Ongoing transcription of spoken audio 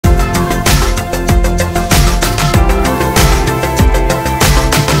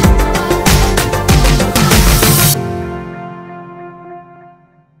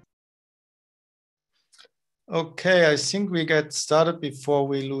Okay, I think we get started before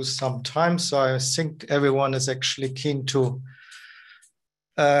we lose some time. So I think everyone is actually keen to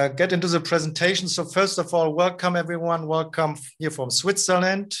get into the presentation. So first of all, welcome everyone. Welcome here from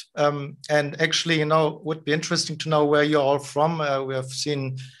Switzerland. And actually, would be interesting to know where you're all from. We have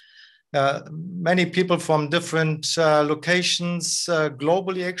seen many people from different locations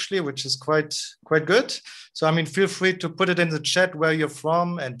globally, actually, which is quite good. So, feel free to put it in the chat where you're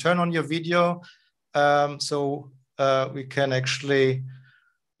from and turn on your video. So we can actually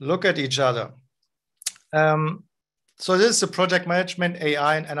look at each other. So this is a project management,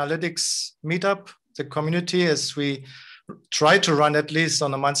 AI and analytics meetup. The community, as we try to run at least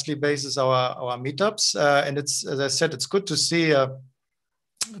on a monthly basis our meetups. And it's, as I said, it's good to see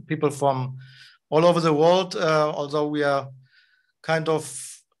people from all over the world, although we are kind of,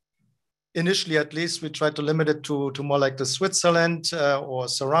 initially, at least, we try to limit it to more like the Switzerland or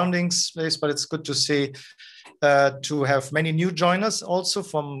surrounding space, but it's good to see to have many new joiners also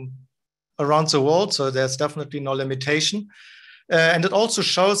from around the world. So there's definitely no limitation. And it also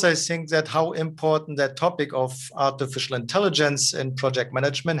shows, I think, that how important that topic of artificial intelligence in project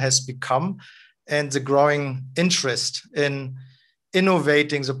management has become, and the growing interest in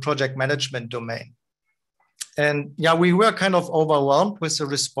innovating the project management domain. And yeah, we were kind of overwhelmed with the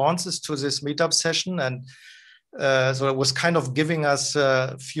responses to this meetup session. And so it was kind of giving us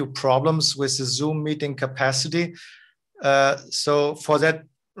a few problems with the Zoom meeting capacity. So for that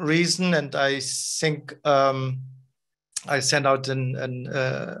reason, and I think I sent out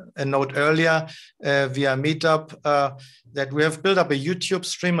a note earlier via Meetup that we have built up a YouTube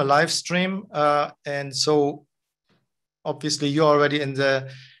stream, a live stream. And so obviously you're already in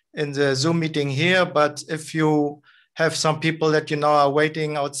the Zoom meeting here, but if you have some people that are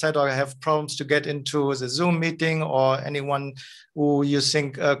waiting outside or have problems to get into the Zoom meeting, or anyone who you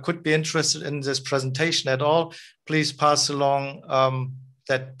think could be interested in this presentation at all, please pass along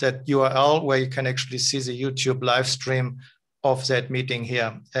that URL where you can actually see the YouTube live stream of that meeting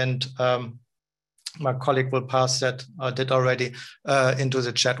here. And my colleague will pass that, I did already, into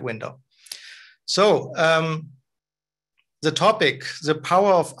the chat window. So, the topic, the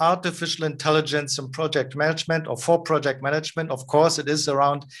power of artificial intelligence in project management, or for project management. Of course, it is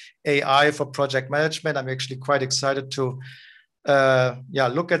around AI for project management. I'm actually quite excited to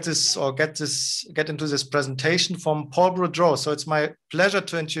look at this or get into this presentation from Paul Boudreau. So it's my pleasure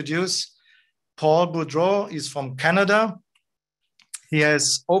to introduce Paul Boudreau. He's from Canada. He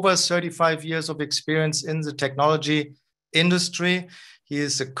has over 35 years of experience in the technology industry. He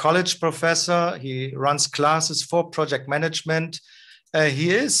is a college professor. He runs classes for project management. He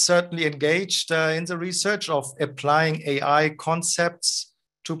is certainly engaged in the research of applying AI concepts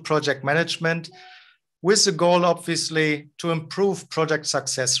to project management, with the goal, obviously, to improve project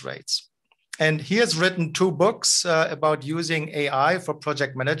success rates. And he has written 2 books about using AI for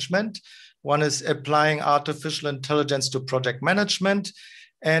project management. One is Applying Artificial Intelligence to Project Management,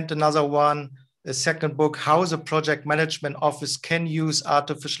 and another one, the second book, How the Project Management Office Can Use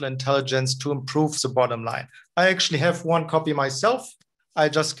Artificial Intelligence to Improve the Bottom Line. I actually have one copy myself. I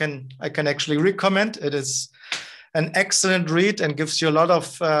can actually recommend. It is an excellent read and gives you a lot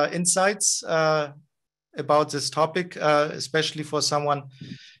of insights about this topic, especially for someone,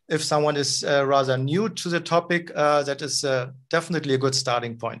 if someone is rather new to the topic, that is definitely a good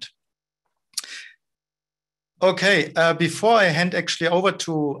starting point. Okay, before I hand actually over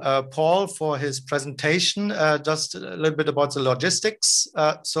to Paul for his presentation, just a little bit about the logistics.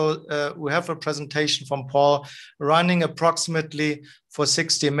 So we have a presentation from Paul running approximately for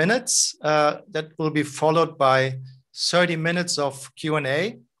 60 minutes. That will be followed by 30 minutes of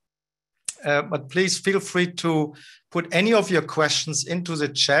Q&A. But please feel free to put any of your questions into the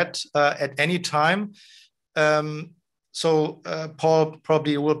chat at any time. So Paul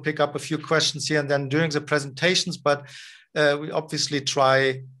probably will pick up a few questions here and then during the presentations, but we obviously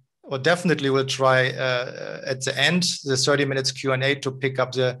try, or definitely will try at the end, the 30 minutes Q&A, to pick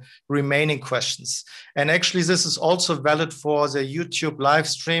up the remaining questions. And actually, this is also valid for the YouTube live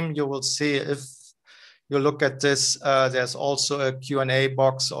stream. You will see, if you look at this, there's also a Q&A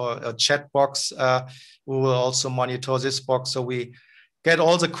box or a chat box. We will also monitor this box, so we get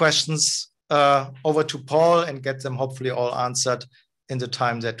all the questions over to Paul and get them hopefully all answered in the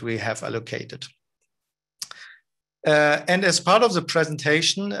time that we have allocated. And as part of the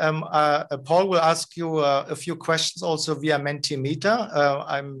presentation, Paul will ask you a few questions also via Mentimeter.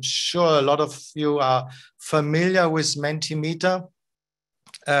 I'm sure a lot of you are familiar with Mentimeter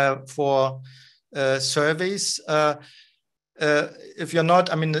for surveys. If you're not,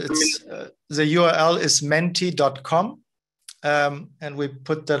 it's the URL is menti.com. and we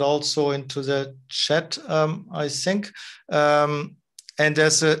put that also into the chat, I think. And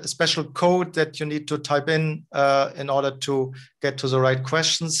there's a special code that you need to type in order to get to the right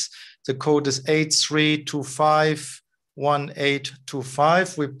questions. The code is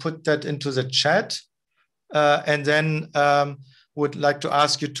 83251825. We put that into the chat, and then would like to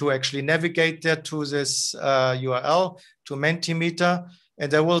ask you to actually navigate there to this URL, to Mentimeter. And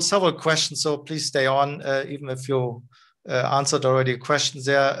there will several questions, so please stay on, even if you answered already questions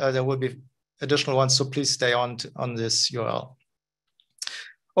there. There will be additional ones, so please stay on this URL.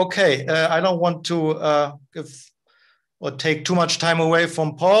 Okay, I don't want to give or take too much time away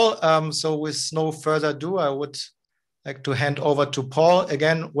from Paul. So with no further ado, I would like to hand over to Paul.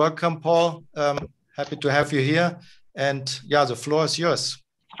 Again, welcome, Paul. Happy to have you here. And yeah, the floor is yours.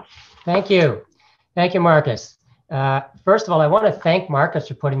 Thank you. Thank you, Marcus. First of all, I want to thank Marcus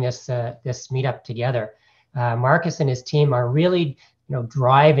for putting this meetup together. Marcus and his team are really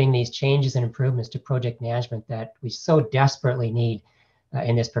driving these changes and improvements to project management that we so desperately need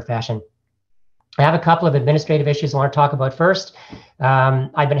in this profession. I have a couple of administrative issues I want to talk about first.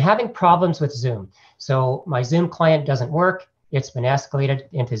 I've been having problems with Zoom. So my Zoom client doesn't work. It's been escalated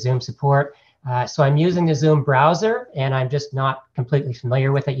into Zoom support. So I'm using the Zoom browser, and I'm just not completely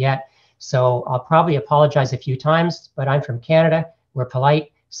familiar with it yet. So I'll probably apologize a few times, but I'm from Canada. We're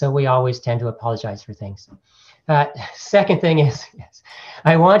polite, so we always tend to apologize for things. Second thing is, yes,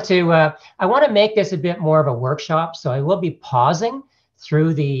 I want to make this a bit more of a workshop. So I will be pausing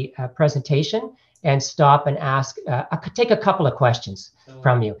through the presentation and stop and ask, I could take a couple of questions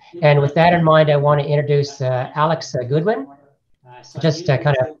from you. And with that in mind, I want to introduce Alex Goodwin. Just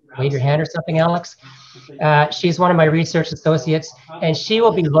kind of wave your hand or something, Alex. She's one of my research associates, and she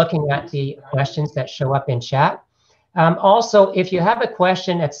will be looking at the questions that show up in chat. Also, if you have a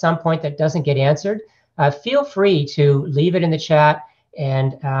question at some point that doesn't get answered, feel free to leave it in the chat,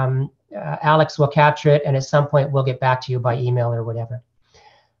 and Alex will capture it, and at some point we'll get back to you by email or whatever.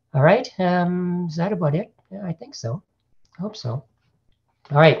 All right, is that about it? Yeah, I think so. I hope so.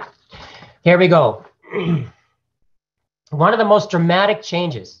 All right, here we go. One of the most dramatic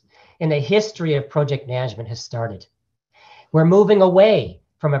changes in the history of project management has started. We're moving away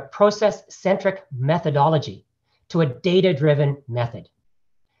from a process-centric methodology to a data-driven method.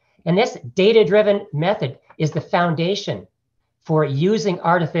 And this data-driven method is the foundation for using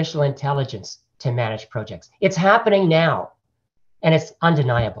artificial intelligence to manage projects. It's happening now, and it's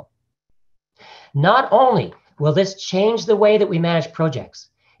undeniable. Not only will this change the way that we manage projects,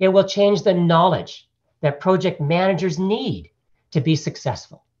 it will change the knowledge that project managers need to be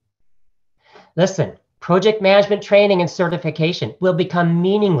successful. Listen, project management training and certification will become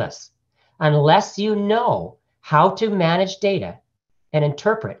meaningless unless you know how to manage data and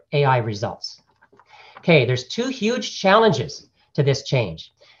interpret AI results. Okay, there's two huge challenges to this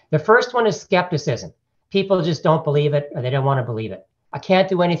change. The first one is skepticism. People just don't believe it, or they don't want to believe it. I can't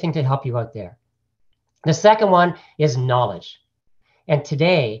do anything to help you out there. The second one is knowledge. And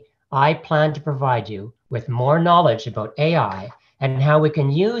today, I plan to provide you with more knowledge about AI and how we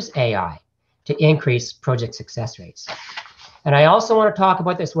can use AI to increase project success rates. And I also want to talk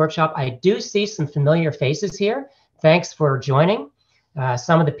about this workshop. I do see some familiar faces here. Thanks for joining.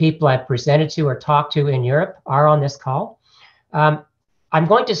 Some of the people I've presented to or talked to in Europe are on this call. I'm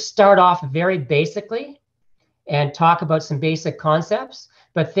going to start off very basically and talk about some basic concepts.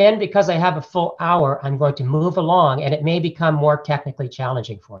 But then, because I have a full hour, I'm going to move along, and it may become more technically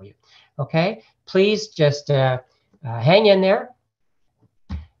challenging for you. Okay? Please just hang in there,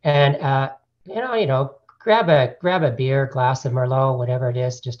 and grab a beer, glass of Merlot, whatever it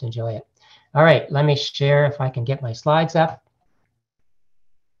is. Just enjoy it. All right. Let me share if I can get my slides up,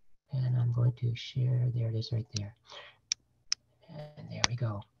 and I'm going to share. There it is, right there. And there we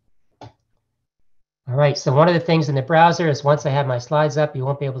go. All right, so one of the things in the browser is once I have my slides up, you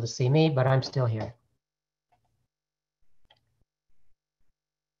won't be able to see me, but I'm still here.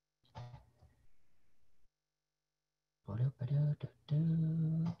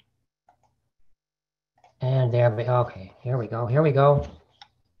 And there we go. Okay, here we go. Here we go.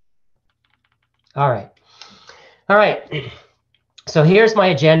 All right. All right. So here's my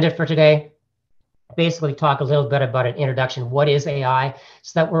agenda for today. Basically talk a little bit about an introduction. What is AI?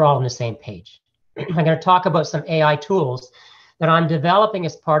 So that we're all on the same page. I'm going to talk about some AI tools that I'm developing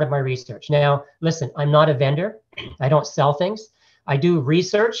as part of my research. Now, listen, I'm not a vendor. I don't sell things. I do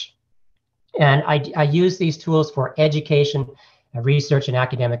research, and I use these tools for education, research, and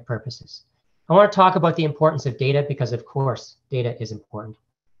academic purposes. I want to talk about the importance of data because, of course, data is important.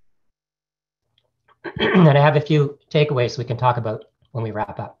 And I have a few takeaways we can talk about when we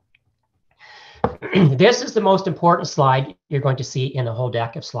wrap up. This is the most important slide you're going to see in the whole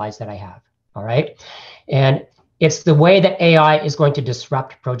deck of slides that I have, all right? And it's the way that AI is going to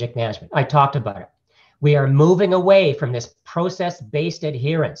disrupt project management. I talked about it. We are moving away from this process-based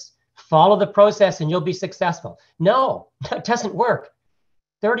adherence. Follow the process and you'll be successful. No, that doesn't work.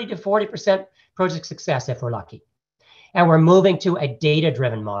 30 to 40% project success if we're lucky. And we're moving to a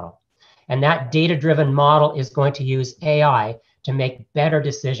data-driven model. And that data-driven model is going to use AI to make better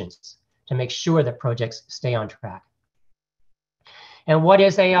decisions, to make sure that projects stay on track. And what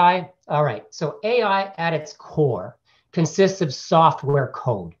is AI? All right, so AI at its core consists of software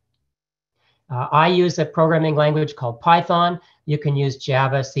code. I use a programming language called Python. You can use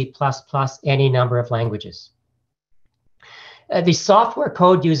Java, C++, any number of languages. The software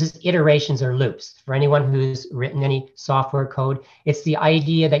code uses iterations or loops. For anyone who's written any software code, it's the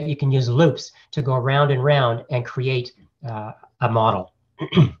idea that you can use loops to go round and round and create a model.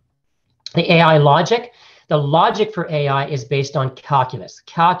 The AI logic, the logic for AI is based on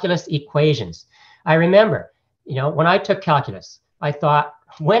calculus equations. I remember, when I took calculus, I thought,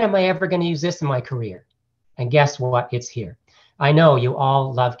 when am I ever going to use this in my career? And guess what? It's here. I know you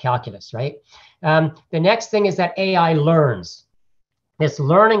all love calculus, right? The next thing is that AI learns. This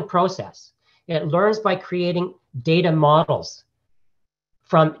learning process, it learns by creating data models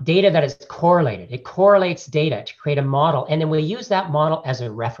from data that is correlated. It correlates data to create a model, and then we use that model as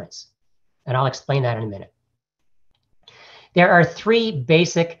a reference. And I'll explain that in a minute. There are three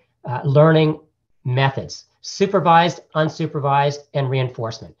basic learning methods: supervised, unsupervised, and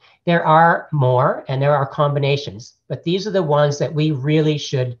reinforcement. There are more, and there are combinations, but these are the ones that we really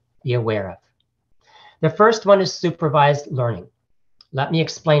should be aware of. The first one is supervised learning. Let me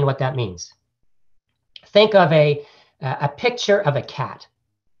explain what that means. Think of a picture of a cat,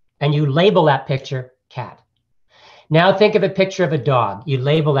 and you label that picture cat. Now think of a picture of a dog. You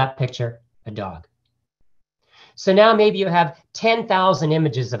label that picture a dog. So now maybe you have 10,000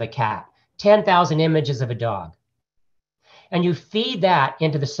 images of a cat, 10,000 images of a dog. And you feed that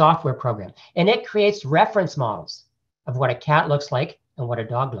into the software program, and it creates reference models of what a cat looks like and what a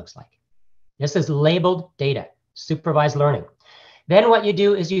dog looks like. This is labeled data, supervised learning. Then what you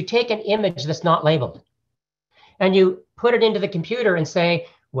do is you take an image that's not labeled, and you put it into the computer and say,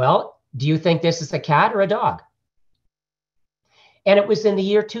 well, do you think this is a cat or a dog? And it was in the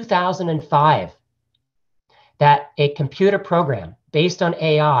year 2005 that a computer program based on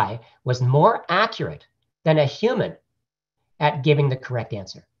AI was more accurate than a human at giving the correct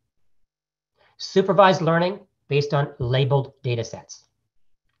answer. Supervised learning based on labeled data sets.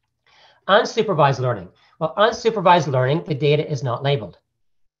 Unsupervised learning. Well, unsupervised learning, the data is not labeled.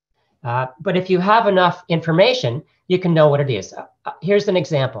 But if you have enough information, you can know what it is. Here's an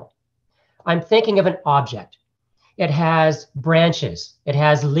example. I'm thinking of an object. It has branches, it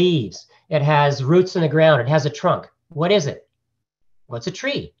has leaves, it has roots in the ground, it has a trunk. What is it? Well, it's a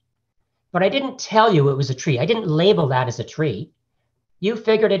tree. But I didn't tell you it was a tree. I didn't label that as a tree. You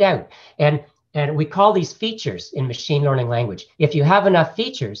figured it out. And we call these features in machine learning language. If you have enough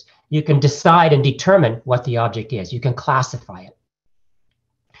features, you can decide and determine what the object is. You can classify it.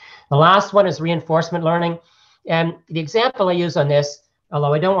 The last one is reinforcement learning. And the example I use on this,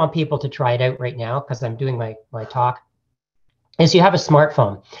 although I don't want people to try it out right now because I'm doing my talk, is you have a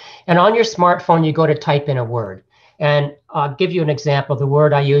smartphone. And on your smartphone, you go to type in a word. And I'll give you an example. The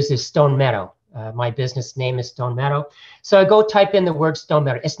word I use is Stone Meadow. My business name is Stone Meadow. So I go type in the word Stone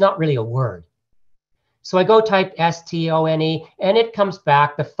Meadow. It's not really a word. So I go type S-T-O-N-E, and it comes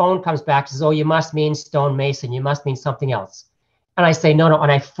back. The phone comes back, says, oh, you must mean stonemason. You must mean something else. And I say, no,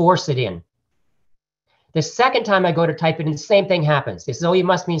 and I force it in. The second time I go to type it in, the same thing happens. It says, oh, you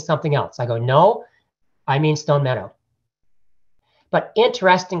must mean something else. I go, no, I mean Stone Meadow. But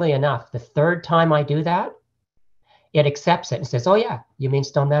interestingly enough, the third time I do that, it accepts it and says, oh, yeah, you mean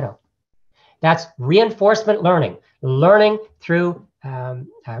Stone Meadow. That's reinforcement learning, learning through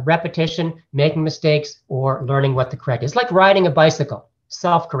repetition, making mistakes, or learning what the correct is. It's like riding a bicycle,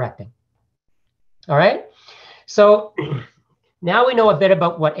 self-correcting. All right? So now we know a bit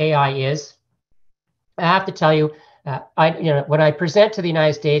about what AI is. I have to tell you, when I present to the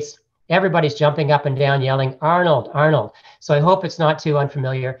United States, everybody's jumping up and down yelling, Arnold, Arnold. So I hope it's not too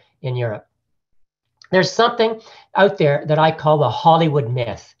unfamiliar in Europe. There's something out there that I call the Hollywood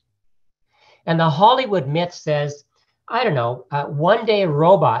myth. And the Hollywood myth says, I don't know, one day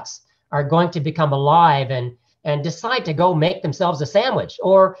robots are going to become alive and decide to go make themselves a sandwich.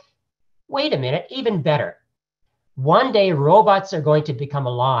 Or wait a minute, even better. One day robots are going to become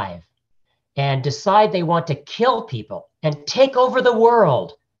alive and decide they want to kill people and take over the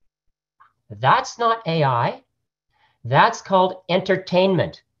world. That's not AI. That's called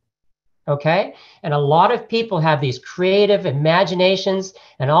entertainment. okay? And a lot of people have these creative imaginations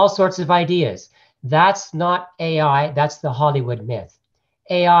and all sorts of ideas. That's not AI, that's the Hollywood myth.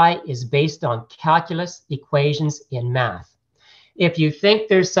 AI is based on calculus, equations in math. If you think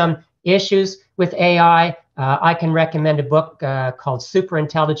there's some issues with AI, I can recommend a book called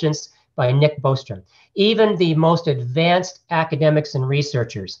Superintelligence by Nick Bostrom. Even the most advanced academics and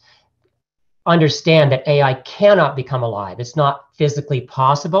researchers understand that AI cannot become alive. It's not physically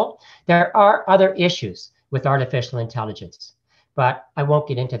possible. There are other issues with artificial intelligence, but I won't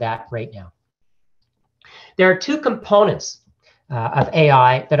get into that right now. There are two components of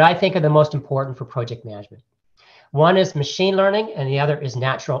AI that I think are the most important for project management. One is machine learning, and the other is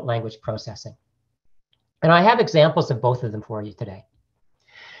natural language processing. And I have examples of both of them for you today.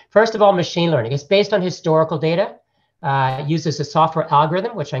 First of all, machine learning. It's based on historical data, uses a software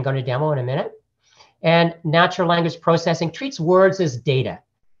algorithm, which I'm going to demo in a minute. And natural language processing treats words as data.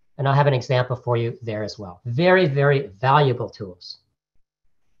 And I'll have an example for you there as well. Very, very valuable tools.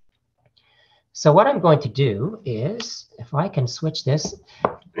 So what I'm going to do is, if I can switch this,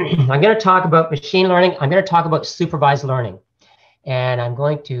 I'm going to talk about machine learning. I'm going to talk about supervised learning. And I'm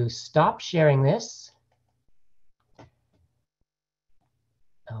going to stop sharing this.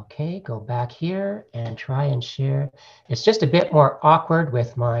 Okay, go back here and try and share. It's just a bit more awkward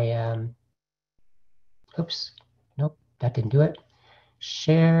with my, oops, nope, that didn't do it.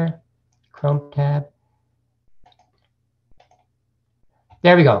 Share, Chrome tab.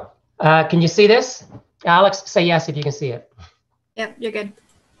 There we go. Can you see this? Alex, say yes if you can see it. Yep, you're good.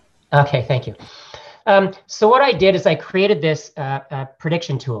 Okay, thank you. So what I did is I created this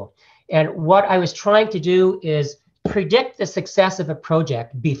prediction tool. And what I was trying to do is predict the success of a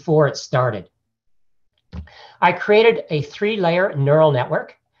project before it started. I created a 3-layer neural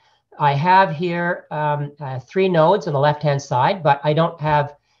network. I have here 3 nodes on the left-hand side, but I don't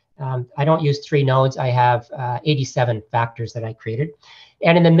use 3 nodes. I have 87 factors that I created.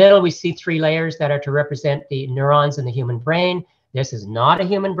 And in the middle, we see 3 layers that are to represent the neurons in the human brain. This is not a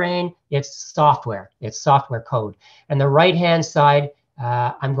human brain. It's software. It's software code. And the right-hand side,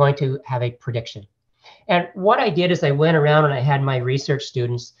 I'm going to have a prediction. And what I did is I went around and I had my research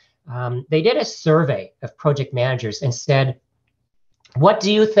students, they did a survey of project managers and said, what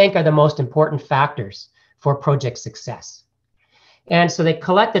do you think are the most important factors for project success? And so they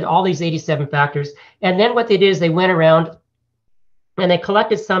collected all these 87 factors. And then what they did is they went around and they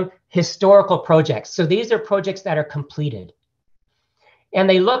collected some historical projects. So these are projects that are completed. And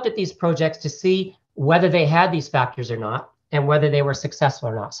they looked at these projects to see whether they had these factors or not and whether they were successful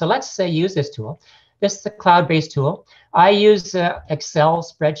or not. So let's say use this tool. This is a cloud-based tool. I use Excel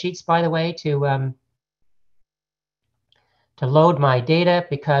spreadsheets, by the way, to load my data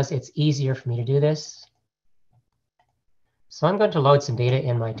because it's easier for me to do this. So I'm going to load some data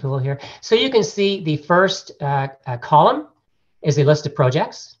in my tool here. So you can see the first column is a list of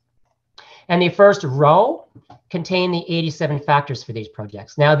projects. And the first row contain the 87 factors for these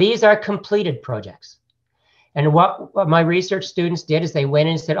projects. Now, these are completed projects. And what my research students did is they went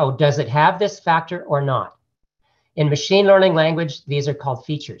in and said, oh, does it have this factor or not? In machine learning language, these are called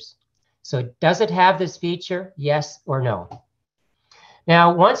features. So does it have this feature, yes or no?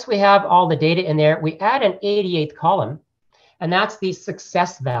 Now, once we have all the data in there, we add an 88th column, and that's the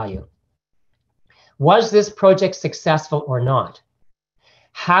success value. Was this project successful or not?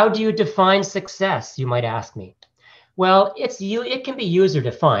 How do you define success, you might ask me? Well, it can be user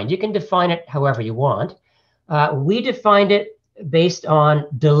defined. You can define it however you want. We defined it based on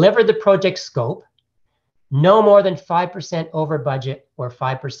deliver the project scope, no more than 5% over budget or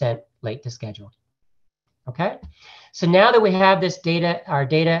 5% late to schedule. Okay? So now that we have this data, our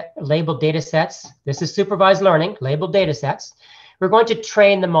data labeled data sets, this is supervised learning, labeled data sets, we're going to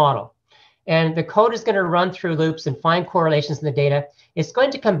train the model. And the code is going to run through loops and find correlations in the data. It's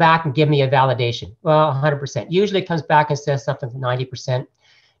going to come back and give me a validation. Well, 100%. Usually it comes back and says something like 90%.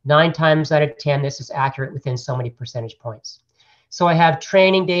 9 times out of 10, this is accurate within so many percentage points. So I have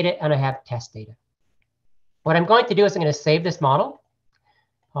training data and I have test data. What I'm going to do is I'm going to save this model.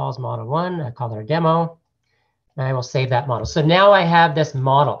 Paul's model 1, I call it a demo. And I will save that model. So now I have this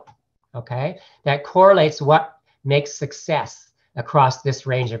model, okay, that correlates what makes success across this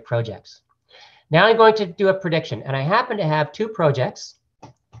range of projects. Now I'm going to do a prediction. And I happen to have 2 projects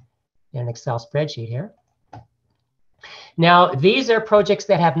in an Excel spreadsheet here. Now, these are projects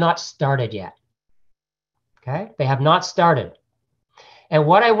that have not started yet. Okay, they have not started. And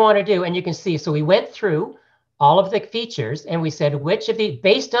what I want to do, and you can see, so we went through all of the features and we said, which of the,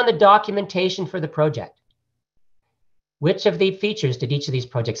 based on the documentation for the project, which of the features did each of these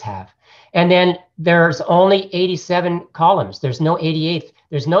projects have? And then there's only 87 columns. There's no 88th.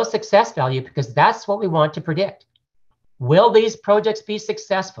 There's no success value because that's what we want to predict. Will these projects be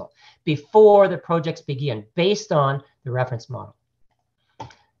successful before the projects begin based on the reference model? So I'm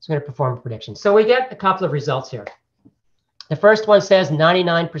going to perform a prediction. So we get a couple of results here. The first one says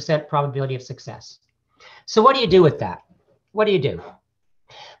 99% probability of success. So what do you do with that? What do you do?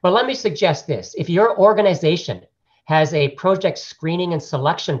 Well, let me suggest this. If your organization has a project screening and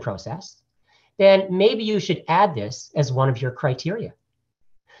selection process, then maybe you should add this as one of your criteria.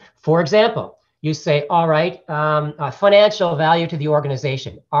 For example, you say, all right, financial value to the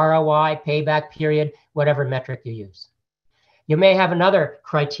organization, ROI, payback period, whatever metric you use. You may have another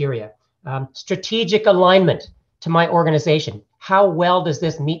criteria, strategic alignment to my organization. How well does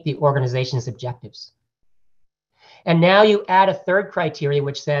this meet the organization's objectives? And now you add a third criteria,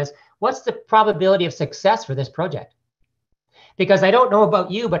 which says, what's the probability of success for this project? Because I don't know about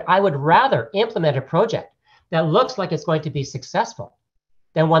you, but I would rather implement a project that looks like it's going to be successful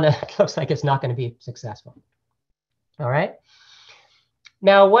than one that looks like it's not going to be successful. All right.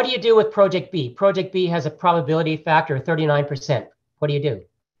 Now, what do you do with Project B? Project B has a probability factor of 39%. What do you do?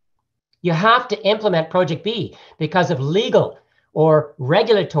 You have to implement Project B because of legal or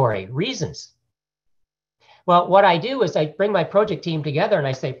regulatory reasons. Well, what I do is I bring my project team together and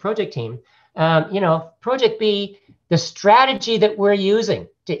I say, project team, Project B, the strategy that we're using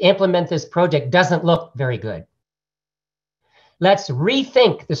to implement this project doesn't look very good. Let's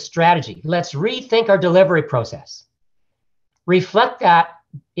rethink the strategy. Let's rethink our delivery process. Reflect that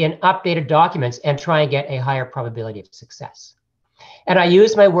in updated documents and try and get a higher probability of success. And I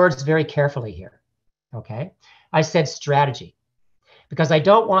use my words very carefully here, okay? I said strategy, because I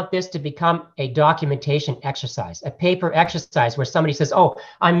don't want this to become a documentation exercise, a paper exercise where somebody says, oh,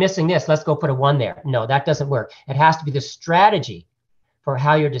 I'm missing this, let's go put a 1 there. No, that doesn't work. It has to be the strategy for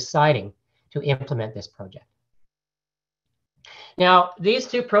how you're deciding to implement this project. Now, these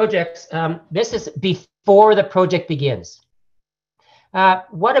two projects, this is before the project begins.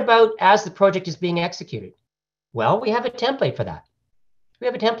 What about as the project is being executed? Well, we have a template for that. We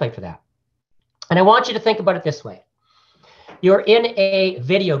have a template for that. And I want you to think about it this way. You're in a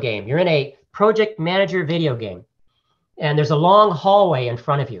video game. You're in a project manager video game. And there's a long hallway in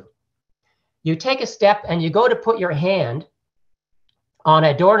front of you. You take a step and you go to put your hand on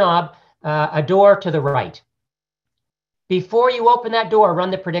a doorknob, a door to the right. Before you open that door, run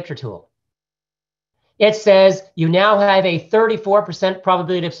the predictor tool. It says you now have a 34%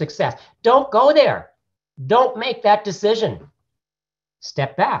 probability of success. Don't go there. Don't make that decision.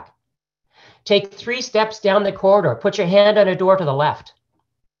 Step back. Take 3 steps down the corridor. Put your hand on a door to the left.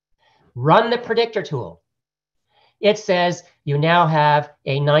 Run the predictor tool. It says you now have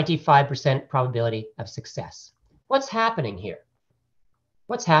a 95% probability of success. What's happening here?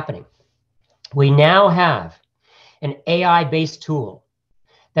 What's happening? We now have an AI-based tool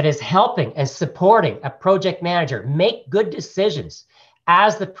that is helping and supporting a project manager make good decisions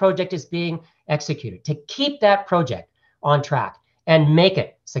as the project is being executed to keep that project on track and make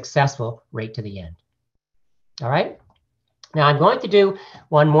it successful right to the end. All right. Now I'm going to do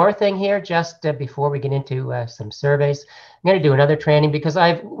one more thing here just before we get into some surveys. I'm going to do another training because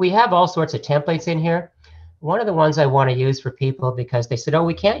we have all sorts of templates in here. One of the ones I want to use for people because they said, oh,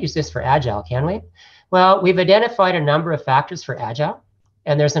 we can't use this for Agile, can we? Well, we've identified a number of factors for Agile,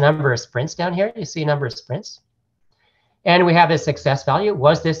 and there's a number of sprints down here. You see a number of sprints. And we have a success value.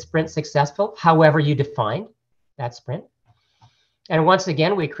 Was this sprint successful? However you defined that sprint. And once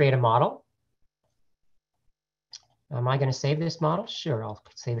again, we create a model. Am I going to save this model? Sure, I'll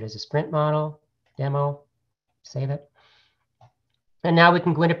save it as a sprint model, demo, save it. And now we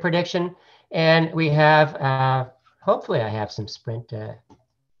can go into prediction. And we have, hopefully I have some sprint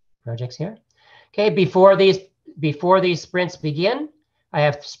projects here. Okay, before these sprints begin, I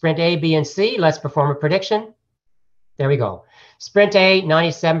have sprint A, B, and C. Let's perform a prediction. There we go. Sprint A,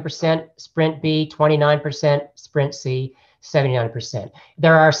 97%, sprint B, 29%, sprint C, 79%.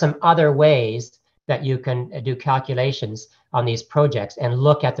 There are some other ways that you can do calculations on these projects and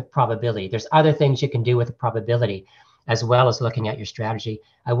look at the probability. There's other things you can do with the probability as well as looking at your strategy.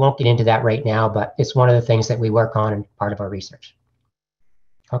 I won't get into that right now, but it's one of the things that we work on in part of our research.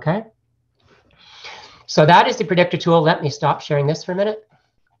 Okay. So that is the predictor tool. Let me stop sharing this for a minute.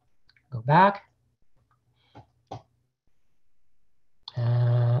 Go back.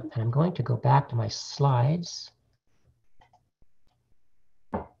 And I'm going to go back to my slides.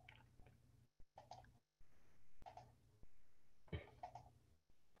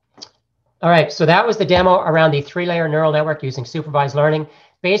 All right, so that was the demo around the 3-layer neural network using supervised learning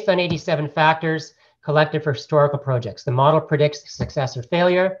based on 87 factors collected for historical projects. The model predicts success or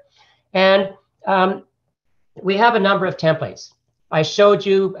failure. And we have a number of templates. I showed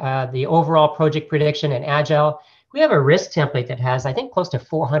you the overall project prediction in Agile. We have a risk template that has, I think, close to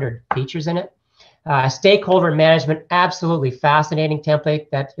 400 features in it. Stakeholder management, absolutely fascinating template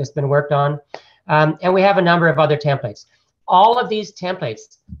that has been worked on. And we have a number of other templates. All of these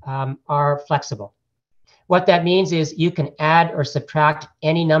templates are flexible. What that means is you can add or subtract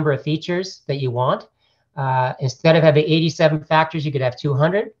any number of features that you want. Instead of having 87 factors, you could have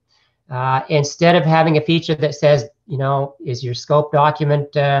 200. Instead of having a feature that says, is your scope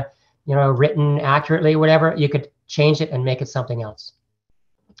document, written accurately, whatever, you could change it and make it something else.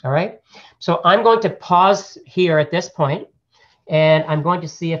 All right. So I'm going to pause here at this point, and I'm going to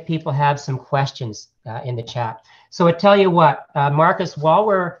see if people have some questions in the chat. So I tell you what, Marcus, while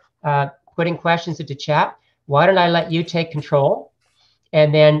we're putting questions into chat, why don't I let you take control,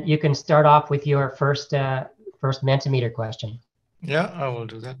 and then you can start off with your first Mentimeter question. Yeah, I will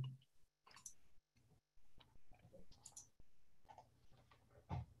do that.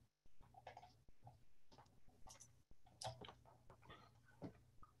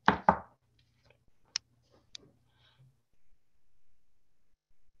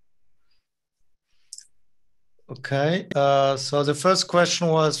 Okay, so the first question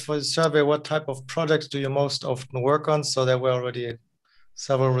was for the survey, what type of projects do you most often work on? So there were already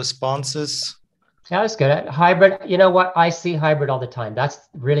several responses. Yeah, that's good. Hybrid, you know what? I see hybrid all the time. That's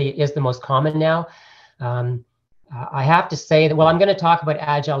really is the most common now. I have to say that, well, I'm going to talk about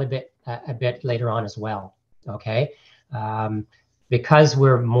Agile a bit later on as well, okay? Because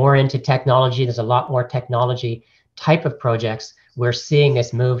we're more into technology, there's a lot more technology type of projects. We're seeing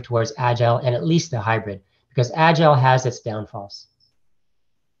this move towards Agile and at least a hybrid, because Agile has its downfalls.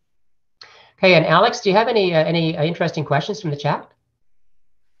 Okay, and Alex, do you have any interesting questions from the chat?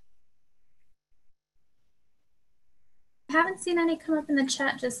 I haven't seen any come up in the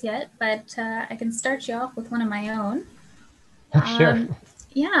chat just yet, but I can start you off with one of my own. Sure.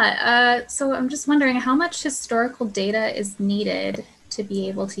 Yeah, so I'm just wondering how much historical data is needed to be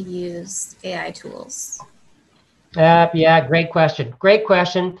able to use AI tools? Yeah, great question. Great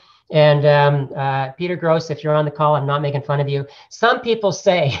question. And Peter Gross, if you're on the call, I'm not making fun of you. Some people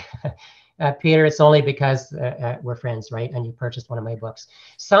say, Peter, it's only because we're friends, right? And you purchased one of my books.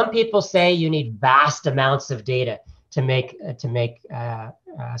 Some people say you need vast amounts of data to make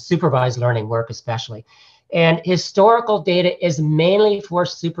supervised learning work, especially. And historical data is mainly for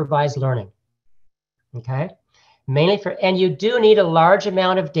supervised learning, okay? Mainly for, and you do need a large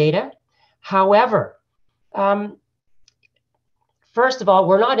amount of data. However, first of all,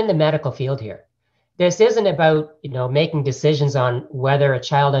 we're not in the medical field here. This isn't about, making decisions on whether a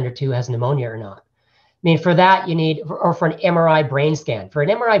child under 2 has pneumonia or not. I mean, for that you need, or for an MRI brain scan. For an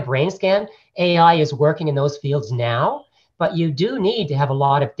MRI brain scan, AI is working in those fields now, but you do need to have a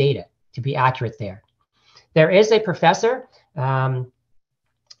lot of data to be accurate there. There is a professor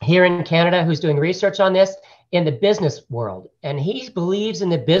here in Canada who's doing research on this in the business world, and he believes in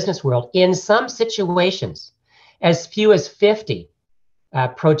the business world, in some situations, as few as 50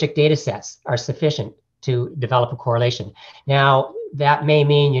 project data sets are sufficient to develop a correlation. Now, that may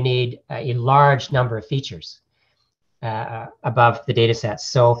mean you need a large number of features above the data sets.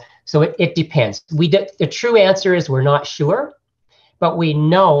 So it depends. The true answer is we're not sure, but we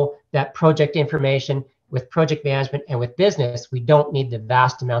know that project information with project management and with business, we don't need the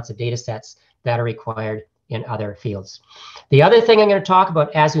vast amounts of data sets that are required in other fields. The other thing I'm going to talk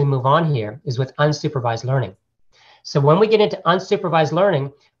about as we move on here is with unsupervised learning. So when we get into unsupervised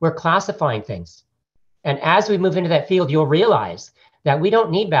learning, we're classifying things. And as we move into that field, you'll realize that we don't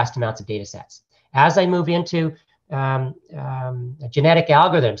need vast amounts of data sets. As I move into genetic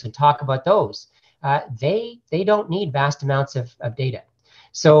algorithms and talk about those, they don't need vast amounts of data.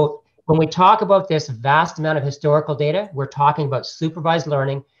 So when we talk about this vast amount of historical data, we're talking about supervised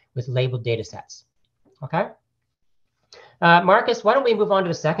learning with labeled data sets. Okay? Marcus, why don't we move on to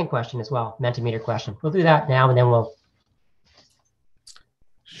the second question as well, Mentimeter question. We'll do that now, and then we'll.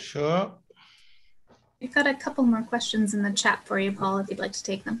 Sure. We've got a couple more questions in the chat for you, Paul, if you'd like to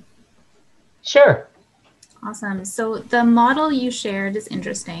take them. Sure. Awesome. So the model you shared is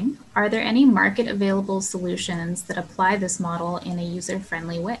interesting. Are there any market available solutions that apply this model in a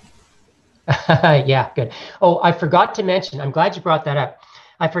user-friendly way? Yeah, good. Oh, I forgot to mention, I'm glad you brought that up.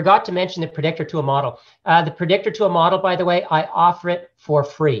 I forgot to mention the predictor tool model. The predictor tool model, by the way, I offer it for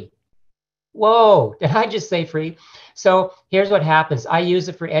free. Whoa, did I just say free? So here's what happens. I use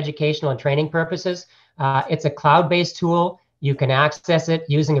it for educational and training purposes. It's a cloud-based tool. You can access it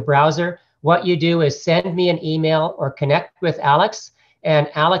using a browser. What you do is send me an email or connect with Alex, and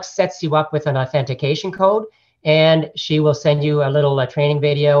Alex sets you up with an authentication code. and she will send you a little training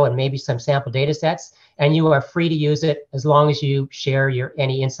video and maybe some sample data sets, and you are free to use it as long as you share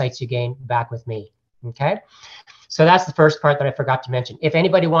any insights you gain back with me, okay? So that's the first part that I forgot to mention. If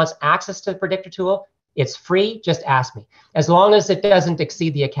anybody wants access to the predictor tool, it's free, just ask me, as long as it doesn't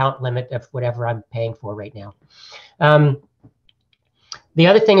exceed the account limit of whatever I'm paying for right now. The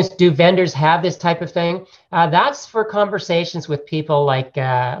other thing is, do vendors have this type of thing? That's for conversations with people like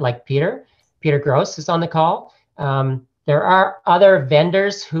Peter. Peter Gross is on the call. There are other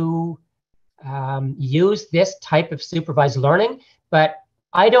vendors who use this type of supervised learning, but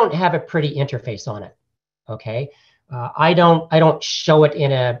I don't have a pretty interface on it. Okay, I don't show it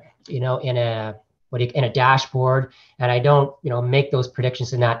in a in a dashboard, and I don't make those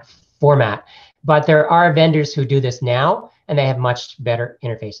predictions in that format. But there are vendors who do this now, and they have much better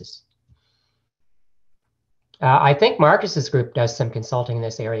interfaces. I think Marcus's group does some consulting in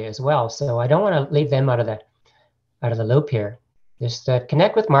this area as well, so I don't want to leave them out of the loop here. Just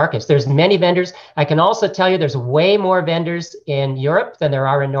connect with Marcus. There's many vendors. I can also tell you there's way more vendors in Europe than there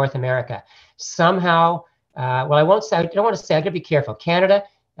are in North America. Somehow, well, I don't want to say, I gotta be careful. Canada,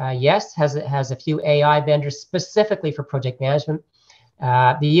 yes, has a few AI vendors specifically for project management.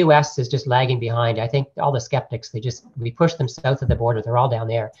 The US is just lagging behind. I think all the skeptics, we push them south of the border. They're all down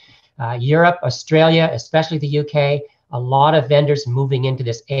there. Europe, Australia, especially the UK, a lot of vendors moving into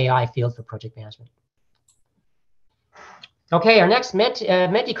this AI field for project management. Okay, our next Menti,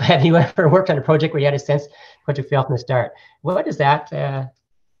 have you ever worked on a project where you had a sense project failed from the start? What is that?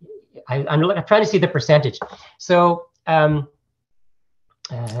 I'm trying to see the percentage. So,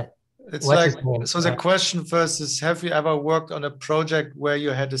 it's like, so the question first is, have you ever worked on a project where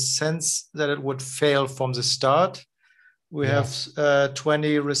you had a sense that it would fail from the start? We have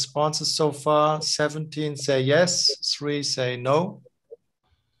 20 responses so far. 17 say yes, 3 say no.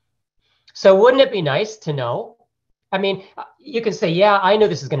 So wouldn't it be nice to know? I mean, you can say, yeah, I knew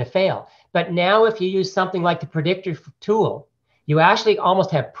this is going to fail. But now if you use something like the predictor tool, you actually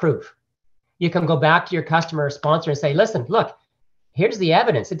almost have proof. You can go back to your customer or sponsor and say, listen, look, here's the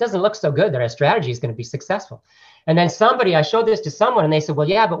evidence. It doesn't look so good that our strategy is going to be successful. And then I showed this to someone and they said, well,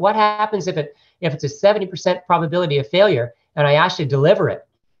 yeah, but what happens if it's a 70% probability of failure and I actually deliver it?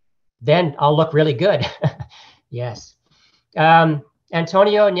 Then I'll look really good. Yes.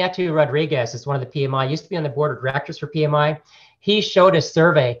 Antonio Nieto Rodriguez is one of the PMI, used to be on the board of directors for PMI. He showed a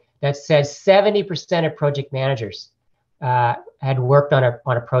survey that said 70% of project managers had worked on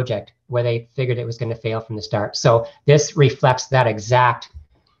a project where they figured it was going to fail from the start. So this reflects that exact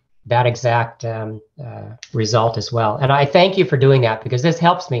result as well. And I thank you for doing that, because this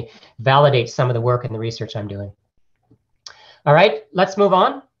helps me validate some of the work and the research I'm doing. All right, let's move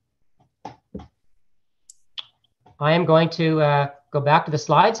on. I am going to go back to the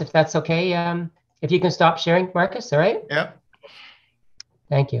slides, if that's okay. If you can stop sharing, Marcus, all right? Yeah.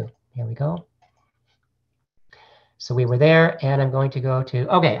 Thank you. Here we go. So we were there, and I'm going to go to,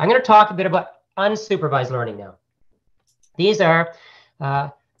 okay, I'm going to talk a bit about unsupervised learning now. These are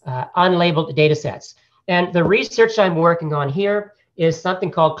unlabeled data sets. And the research I'm working on here is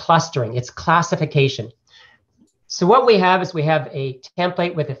something called clustering. It's classification. So what we have is we have a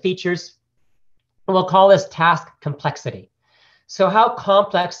template with the features. We'll call this task complexity. So how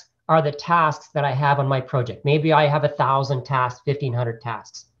complex are the tasks that I have on my project? Maybe I have 1,000 tasks, 1,500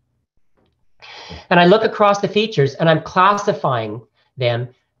 tasks. And I look across the features and I'm classifying them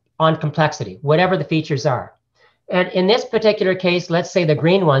on complexity, whatever the features are. And in this particular case, let's say the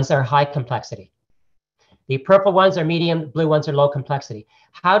green ones are high complexity. The purple ones are medium, the blue ones are low complexity.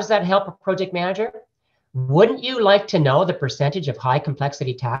 How does that help a project manager? Wouldn't you like to know the percentage of high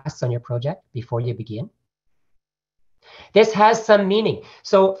complexity tasks on your project before you begin? This has some meaning.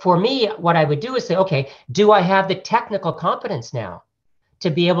 So for me, what I would do is say, okay, do I have the technical competence now to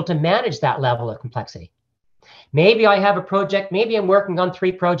be able to manage that level of complexity? Maybe I have a project, maybe I'm working on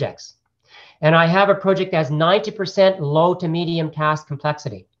 3 projects, and I have a project that has 90% low to medium task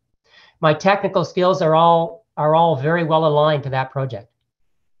complexity. My technical skills are all very well aligned to that project.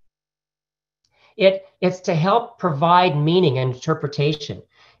 It's to help provide meaning and interpretation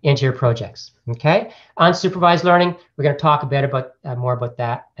into your projects, okay? Unsupervised learning, we're going to talk a bit about more about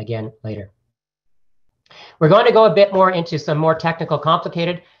that again later. We're going to go a bit more into some more technical,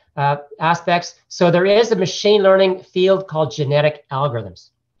 complicated aspects. So there is a machine learning field called genetic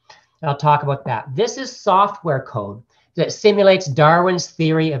algorithms. I'll talk about that. This is software code that simulates Darwin's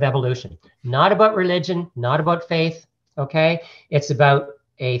theory of evolution. Not about religion, not about faith, okay? It's about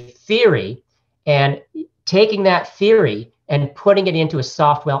a theory and taking that theory and putting it into a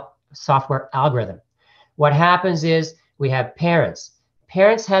software algorithm. What happens is we have parents.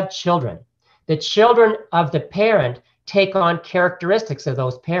 Parents have children. the children of the parent take on characteristics of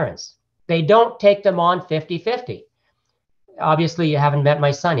those parents. They don't take them on 50-50. Obviously, you haven't met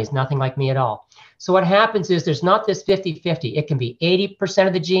my son. He's nothing like me at all. So what happens is there's not this 50-50. It can be 80%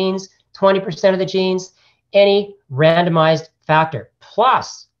 of the genes, 20% of the genes, any randomized factor.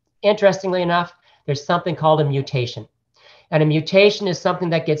 Plus, interestingly enough, there's something called a mutation. And a mutation is something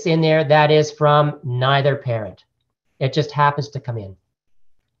that gets in there that is from neither parent. It just happens to come in.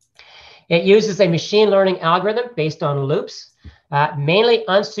 It uses a machine learning algorithm based on loops, mainly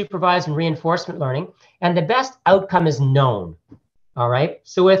unsupervised and reinforcement learning, and the best outcome is known. All right.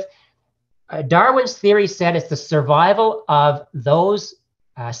 So with Darwin's theory said it's the survival of those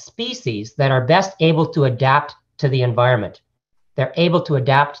species that are best able to adapt to the environment. They're able to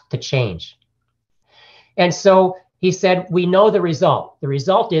adapt to change. And so he said, we know the result. The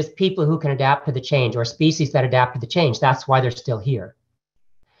result is people who can adapt to the change, or species that adapt to the change. That's why they're still here.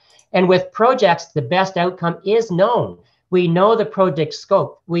 And with projects, the best outcome is known. We know the project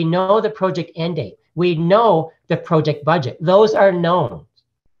scope. We know the project end date. We know the project budget. Those are known.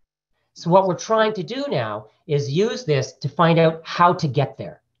 So what we're trying to do now is use this to find out how to get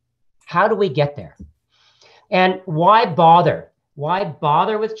there. How do we get there? And why bother? Why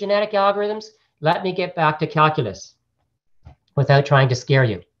bother with genetic algorithms? Let me get back to calculus without trying to scare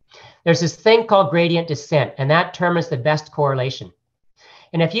you. There's this thing called gradient descent, and that determines the best correlation.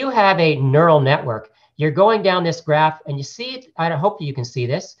 And if you have a neural network, you're going down this graph and you see it, I hope you can see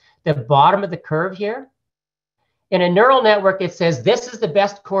this, the bottom of the curve here. In a neural network, it says this is the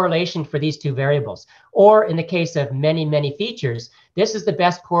best correlation for these two variables. Or in the case of many, many features, this is the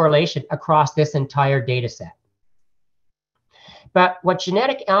best correlation across this entire data set. But what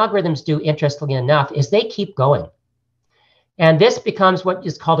genetic algorithms do, interestingly enough, is they keep going. And this becomes what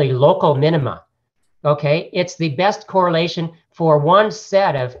is called a local minima. Okay, it's the best correlation for one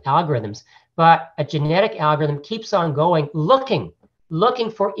set of algorithms, but a genetic algorithm keeps on going, looking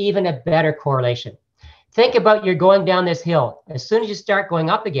for even a better correlation. Think about you're going down this hill. As soon as you start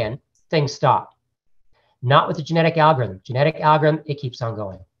going up again, things stop. Not with the genetic algorithm. Genetic algorithm, it keeps on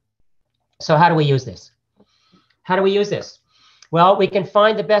going. So how do we use this? How do we use this? Well, we can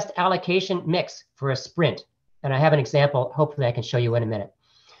find the best allocation mix for a sprint. And I have an example, hopefully I can show you in a minute.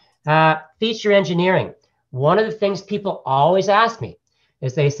 Feature engineering. One of the things people always ask me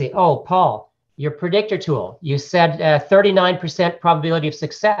is they say, oh, Paul, your predictor tool, you said 39% probability of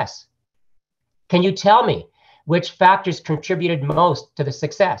success. Can you tell me which factors contributed most to the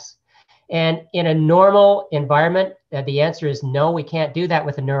success? And in a normal environment, the answer is no, we can't do that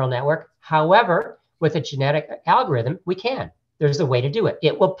with a neural network. However, with a genetic algorithm, we can. There's a way to do it.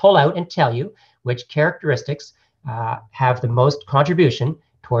 It will pull out and tell you which characteristics have the most contribution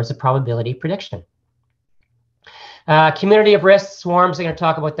towards the probability prediction. Community of risk swarms, I'm going to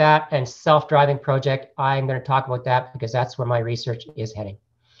talk about that, and self-driving project, I'm going to talk about that because that's where my research is heading.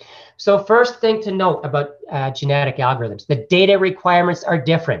 So first thing to note about genetic algorithms, the data requirements are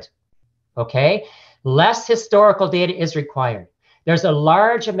different, okay? Less historical data is required. There's a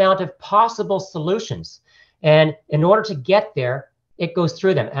large amount of possible solutions, and in order to get there, it goes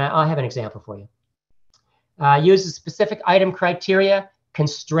through them. And I'll have an example for you. Uses specific item criteria,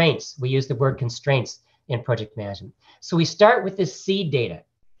 constraints. We use the word constraints in project management. So we start with this seed data.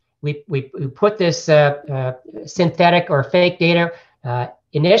 We put this synthetic or fake data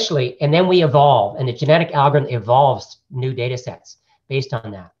initially, and then we evolve, and the genetic algorithm evolves new data sets based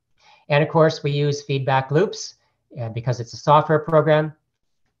on that. And of course, we use feedback loops because it's a software program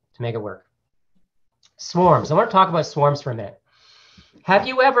to make it work. Swarms. I want to talk about swarms for a minute. Have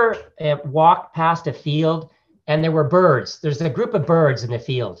you ever walked past a field and there were birds? There's a group of birds in the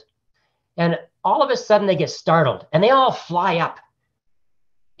field. And all of a sudden they get startled and they all fly up.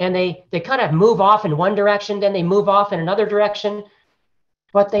 And they kind of move off in one direction, then they move off in another direction,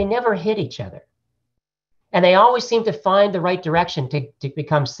 but they never hit each other. And they always seem to find the right direction to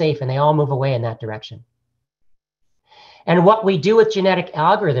become safe, and they all move away in that direction. And what we do with genetic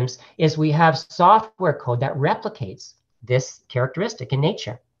algorithms is we have software code that replicates this characteristic in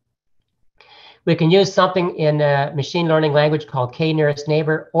nature. We can use something in a machine learning language called k-nearest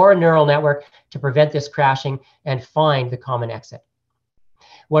neighbor or a neural network to prevent this crashing and find the common exit.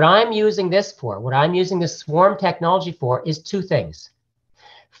 What I'm using this for, what I'm using this swarm technology for, is two things.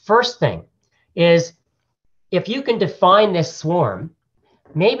 First thing is, if you can define this swarm,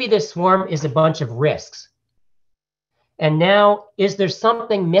 maybe this swarm is a bunch of risks. And now, is there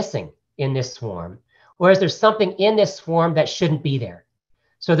something missing in this swarm? Or is there something in this swarm that shouldn't be there?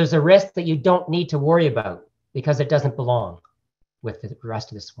 So there's a risk that you don't need to worry about because it doesn't belong with the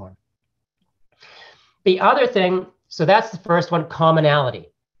rest of the swarm. The other thing, so that's the first one, commonality.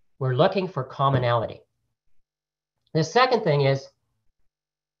 We're looking for commonality. The second thing is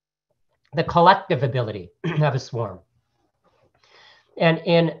the collective ability of a swarm. And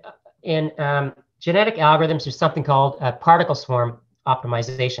in genetic algorithms, there's something called particle swarm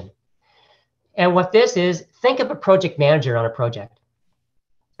optimization. And what this is, think of a project manager on a project.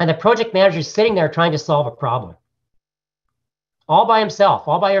 And the project manager is sitting there trying to solve a problem. All by himself,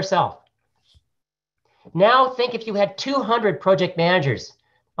 all by herself. Now think if you had 200 project managers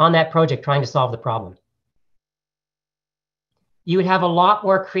on that project trying to solve the problem. You would have a lot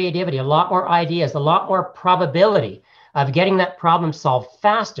more creativity, a lot more ideas, a lot more probability of getting that problem solved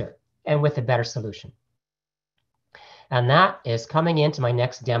faster and with a better solution. And that is coming into my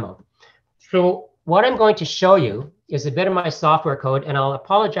next demo. So what I'm going to show you is a bit of my software code, and I'll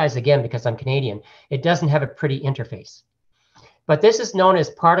apologize again because I'm Canadian. It doesn't have a pretty interface. But this is known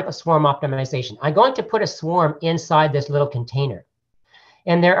as particle swarm optimization. I'm going to put a swarm inside this little container.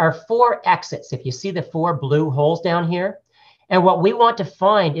 And there are 4 exits. If you see the 4 blue holes down here, and what we want to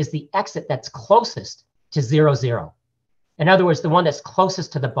find is the exit that's closest to 0, 0. In other words, the one that's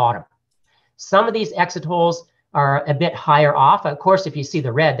closest to the bottom. Some of these exit holes are a bit higher off. Of course, if you see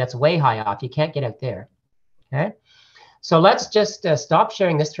the red, that's way high off. You can't get out there. Okay. So let's just stop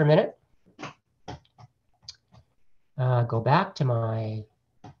sharing this for a minute. Go back to my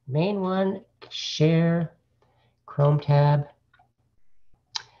main one, share, Chrome tab.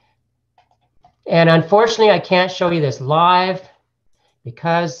 And unfortunately, I can't show you this live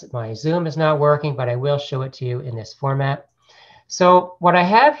because my Zoom is not working, but I will show it to you in this format. So what I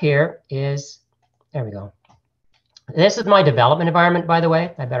have here is, there we go. This is my development environment, by the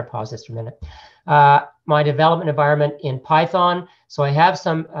way. I better pause this for a minute. My development environment in Python. So I have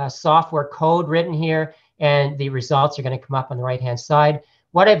some software code written here, and the results are going to come up on the right-hand side.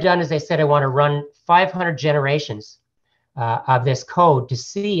 What I've done is I said I want to run 500 generations of this code to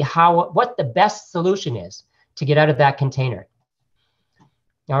see what the best solution is to get out of that container.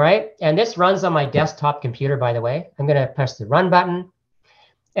 All right, and this runs on my desktop computer, by the way. I'm going to press the run button,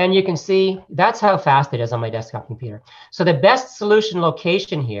 and you can see that's how fast it is on my desktop computer. So the best solution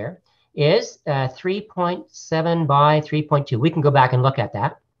location here is 3.7 by 3.2. We can go back and look at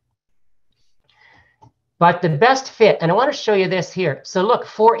that. But the best fit, and I want to show you this here. So look,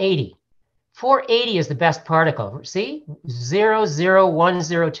 480. 480 is the best particle. See,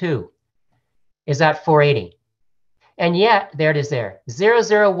 00102 is at 480. And yet, there it is there,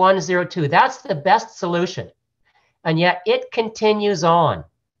 00102. That's the best solution. And yet, it continues on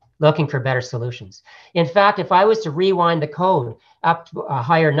looking for better solutions. In fact, if I was to rewind the code up to a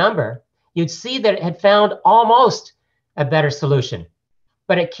higher number, you'd see that it had found almost a better solution.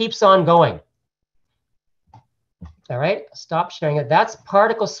 But it keeps on going. All right, stop sharing it. That's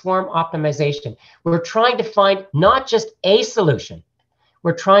particle swarm optimization. We're trying to find not just a solution.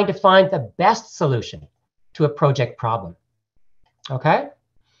 We're trying to find the best solution to a project problem. Okay?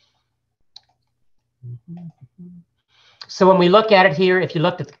 So when we look at it here, if you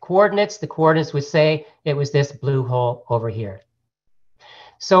looked at the coordinates would say it was this blue hole over here.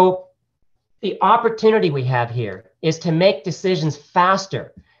 So the opportunity we have here is to make decisions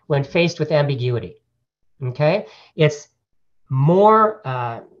faster when faced with ambiguity. Okay, it's more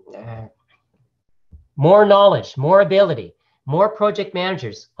knowledge, more ability, more project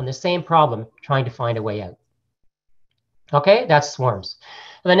managers on the same problem trying to find a way out. Okay, that's swarms.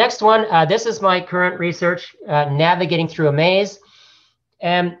 The next one, this is my current research, navigating through a maze.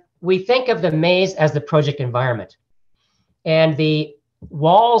 And we think of the maze as the project environment. And the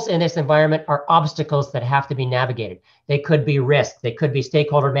walls in this environment are obstacles that have to be navigated. They could be risk, they could be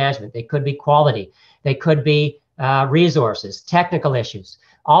stakeholder management, they could be quality, they could be resources, technical issues.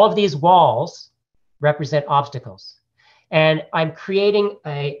 All of these walls represent obstacles. And I'm creating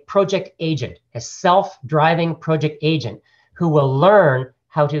a project agent, a self-driving project agent who will learn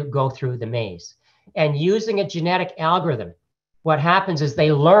how to go through the maze. And using a genetic algorithm, what happens is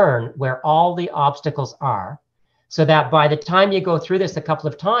they learn where all the obstacles are, so that by the time you go through this a couple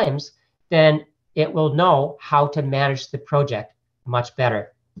of times, then it will know how to manage the project much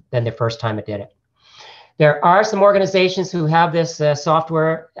better than the first time it did it. There are some organizations who have this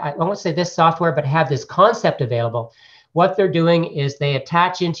software, I won't say this software, but have this concept available. What they're doing is they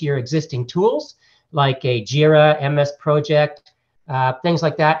attach into your existing tools, like a Jira, MS Project, things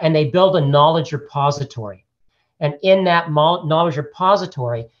like that, and they build a knowledge repository. And in that knowledge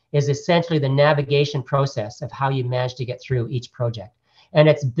repository is essentially the navigation process of how you manage to get through each project. And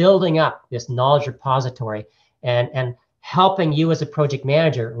it's building up this knowledge repository and helping you as a project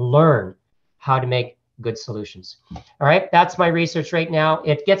manager learn how to make good solutions. All right, that's my research right now.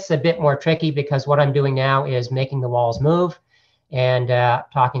 It gets a bit more tricky because what I'm doing now is making the walls move. and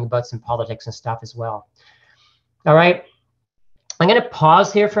talking about some politics and stuff as well. All right, I'm going to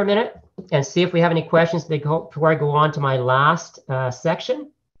pause here for a minute and see if we have any questions before I go on to my last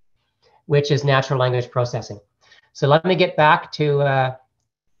section, which is natural language processing. So let me get back to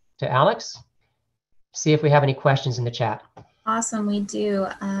Alex, see if we have any questions in the chat. Awesome, we do.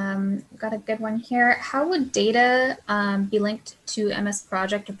 Got a good one here. How would data be linked to MS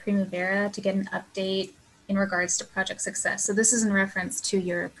Project or Primavera to get an update in regards to project success? So this is in reference to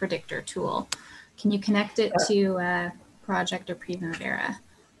your predictor tool. Can you connect it to Project or Primavera?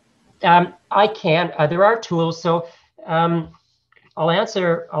 I can. There are tools. So I'll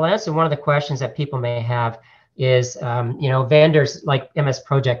answer one of the questions that people may have is, vendors like MS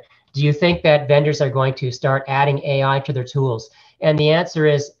Project. Do you think that vendors are going to start adding AI to their tools? And the answer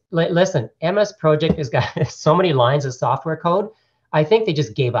is, listen, MS Project has got so many lines of software code. I think they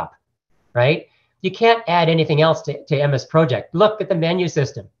just gave up, right? You can't add anything else to MS Project. Look at the menu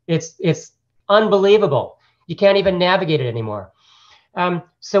system. It's unbelievable. You can't even navigate it anymore.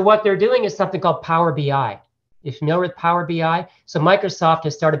 So what they're doing is something called Power BI. You're familiar with Power BI? So Microsoft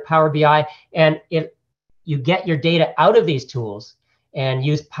has started Power BI, and you get your data out of these tools and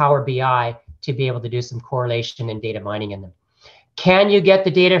use Power BI to be able to do some correlation and data mining in them. Can you get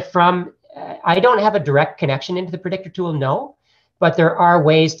the data from, I don't have a direct connection into the predictor tool, no, but there are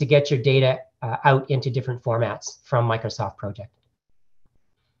ways to get your data out into different formats from Microsoft Project.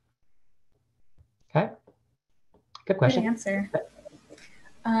 Okay, good question. Good answer.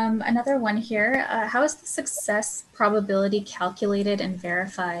 Another one here, how is the success probability calculated and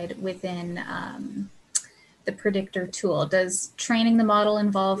verified within the predictor tool? Does training the model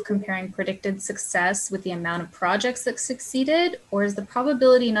involve comparing predicted success with the amount of projects that succeeded, or is the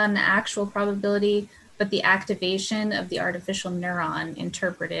probability not an actual probability, but the activation of the artificial neuron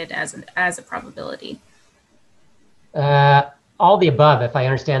interpreted as a probability? All the above, if I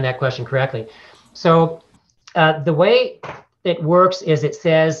understand that question correctly. So the way it works is it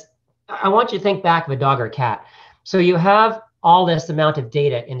says, I want you to think back of a dog or a cat. So you have all this amount of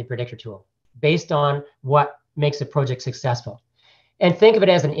data in the predictor tool based on what makes a project successful. And think of it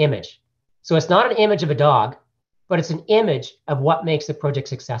as an image. So it's not an image of a dog, but it's an image of what makes a project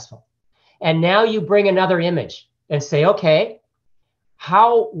successful. And now you bring another image and say, okay,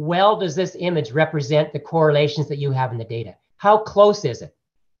 how well does this image represent the correlations that you have in the data? How close is it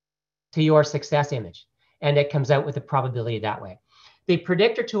to your success image? And it comes out with a probability that way. The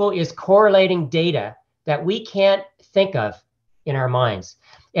predictor tool is correlating data that we can't think of in our minds.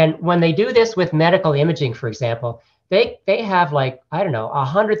 And when they do this with medical imaging, for example, they have like, I don't know,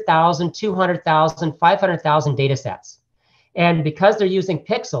 100,000, 200,000, 500,000 data sets. And because they're using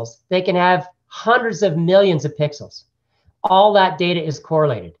pixels, they can have hundreds of millions of pixels. All that data is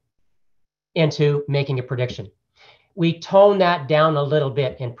correlated into making a prediction. We tone that down a little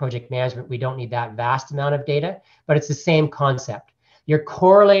bit in project management. We don't need that vast amount of data, but it's the same concept. You're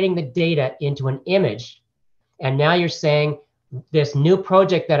correlating the data into an image, and now you're saying, this new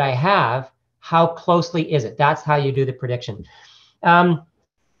project that I have, how closely is it? That's how you do the prediction.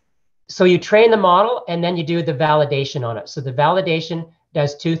 So you train the model, and then you do the validation on it. So the validation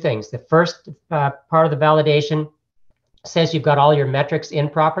does two things. The first part of the validation says you've got all your metrics in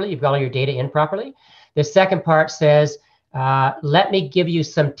properly, you've got all your data in properly. The second part says, let me give you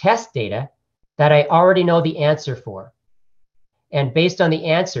some test data that I already know the answer for. And based on the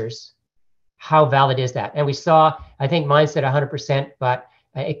answers, how valid is that? And we saw, I think mine said 100%, but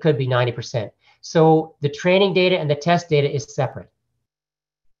it could be 90%. So the training data and the test data is separate.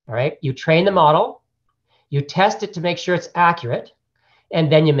 All right, you train the model, you test it to make sure it's accurate, and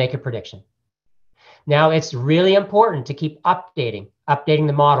then you make a prediction. Now, it's really important to keep updating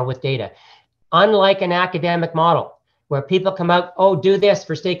the model with data. Unlike an academic model where people come out, oh, do this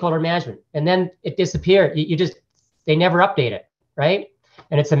for stakeholder management, and then it disappeared. They never update it, right?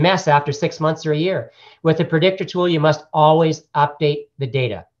 And it's a mess after 6 months or a year. With a predictor tool, you must always update the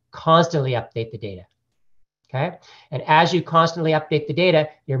data, constantly update the data, okay? And as you constantly update the data,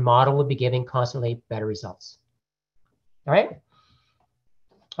 your model will be giving constantly better results. All right?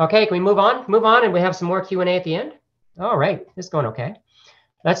 Okay, can we move on? Move on, and we have some more Q&A at the end. All right, this is going okay.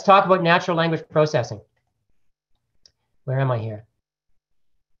 Let's talk about natural language processing. Where am I here?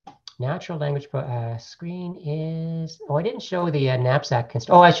 Natural language screen is, oh, I didn't show the knapsack.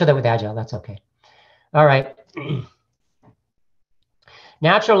 Oh, I showed that with Agile, that's okay. All right.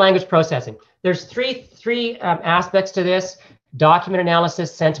 Natural language processing. There's three aspects to this: document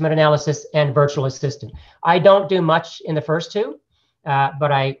analysis, sentiment analysis, and virtual assistant. I don't do much in the first two,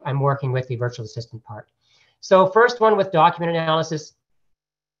 but I'm working with the virtual assistant part. So first one with document analysis.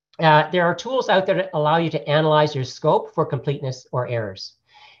 there are tools out there that allow you to analyze your scope for completeness or errors.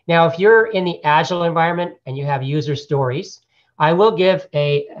 Now, if you're in the Agile environment and you have user stories, I will give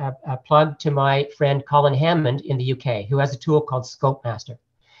a plug to my friend Colin Hammond in the UK, who has a tool called Scope Master.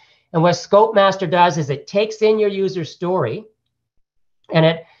 And what Scope Master does is it takes in your user story, and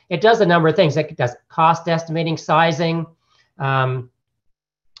it does a number of things. It does cost estimating, sizing, but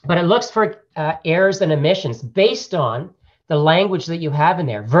it looks for errors and omissions based on the language that you have in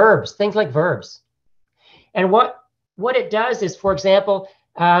there, verbs, things like verbs. And what it does is, for example,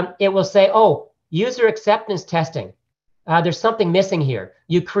 it will say, oh, user acceptance testing. There's something missing here.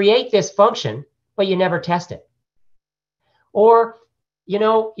 You create this function, but you never test it. Or, you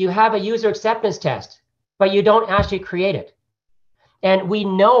know, you have a user acceptance test, but you don't actually create it. And we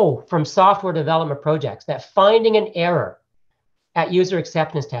know from software development projects that finding an error at user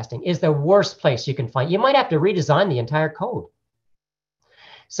acceptance testing is the worst place you can find. You might have to redesign the entire code.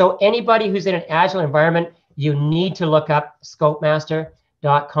 So anybody who's in an Agile environment, you need to look up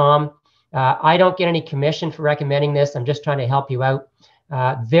scopemaster.com. I don't get any commission for recommending this. I'm just trying to help you out.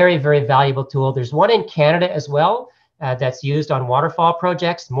 Very, very valuable tool. There's one in Canada as well that's used on waterfall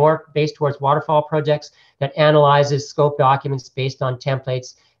projects, more based towards waterfall projects, that analyzes scope documents based on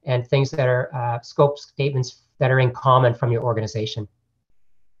templates and things that are scope statements that are in common from your organization.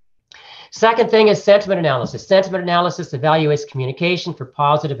 Second thing is sentiment analysis. Sentiment analysis evaluates communication for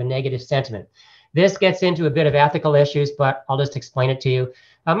positive and negative sentiment. This gets into a bit of ethical issues, but I'll just explain it to you.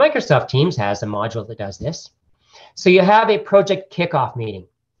 Microsoft Teams has a module that does this. So you have a project kickoff meeting.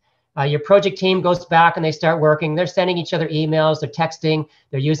 Your project team goes back and they start working. They're sending each other emails, they're texting,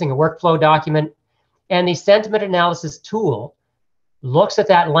 they're using a workflow document. And the sentiment analysis tool looks at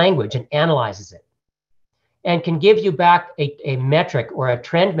that language and analyzes it, and can give you back a metric or a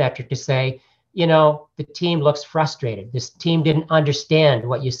trend metric to say, you know, the team looks frustrated. This team didn't understand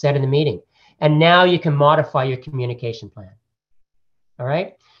what you said in the meeting. And now you can modify your communication plan. All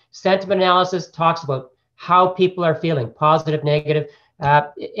right. Sentiment analysis talks about how people are feeling, positive, negative. I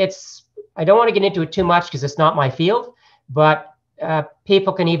don't want to get into it too much because it's not my field, but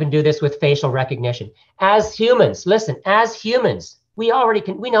people can even do this with facial recognition. As humans, listen, as humans, we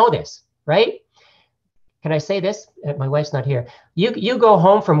know this, right? Can I say this? My wife's not here. You go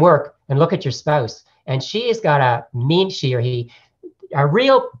home from work and look at your spouse, and she has got a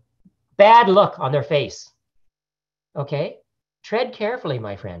real bad look on their face. Okay? Tread carefully,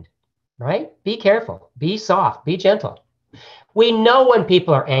 my friend, right? Be careful, be soft, be gentle. We know when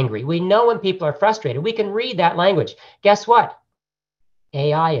people are angry. We know when people are frustrated. We can read that language. Guess what?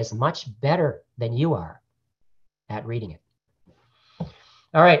 AI is much better than you are at reading it.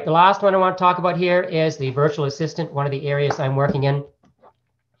 All right, the last one I want to talk about here is the virtual assistant, one of the areas I'm working in.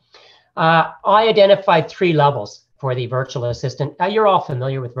 I identified 3 levels for the virtual assistant. You're all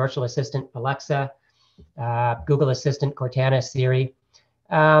familiar with virtual assistant, Alexa, Google Assistant, Cortana, Siri.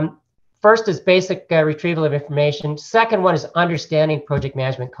 First is basic retrieval of information. Second one is understanding project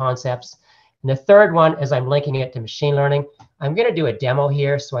management concepts. And the third one is I'm linking it to machine learning. I'm going to do a demo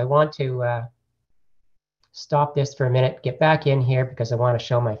here, so I want to stop this for a minute, get back in here because I want to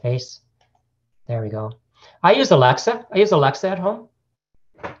show my face. There we go. I use Alexa. I use Alexa at home.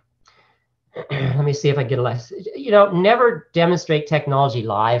 Let me see if I get Alexa. You know, never demonstrate technology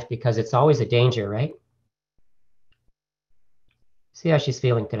live because it's always a danger, right? See how she's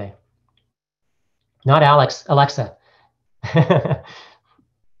feeling today. Not Alex, Alexa.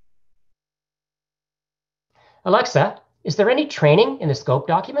 Alexa, is there any training in the scope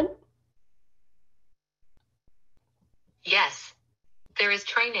document? Yes, there is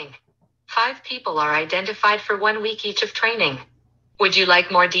training. 5 people are identified for 1 week each of training. Would you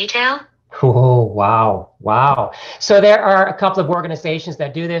like more detail? Oh, wow. Wow. So there are a couple of organizations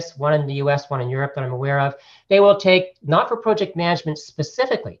that do this, one in the US, one in Europe that I'm aware of. They will take, not for project management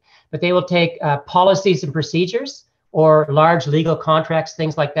specifically, but they will take policies and procedures or large legal contracts,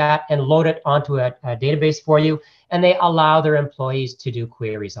 things like that, and load it onto a database for you. And they allow their employees to do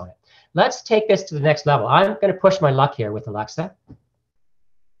queries on it. Let's take this to the next level. I'm going to push my luck here with Alexa.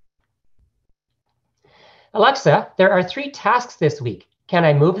 Alexa, there are 3 tasks this week. Can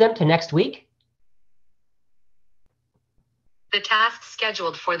I move them to next week? The tasks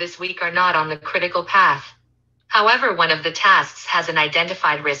scheduled for this week are not on the critical path. However, one of the tasks has an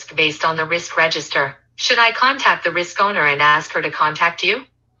identified risk based on the risk register. Should I contact the risk owner and ask her to contact you?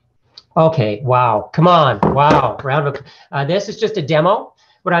 Okay, wow, come on, wow. Round of this is just a demo.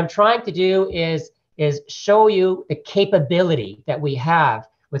 What I'm trying to do is show you the capability that we have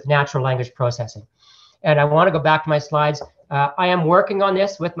with natural language processing. And I want to go back to my slides. I am working on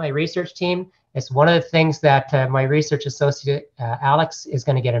this with my research team. It's one of the things that my research associate, Alex, is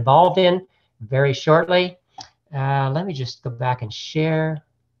going to get involved in very shortly. Let me just go back and share.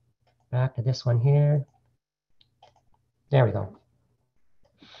 Back to this one here. There we go.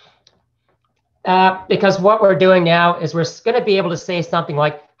 Because what we're doing now is we're going to be able to say something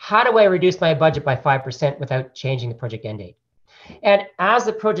like, how do I reduce my budget by 5% without changing the project end date? And as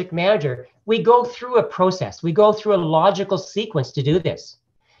a project manager, we go through a process. We go through a logical sequence to do this.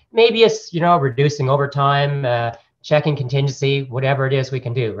 Maybe it's, reducing overtime, checking contingency, whatever it is we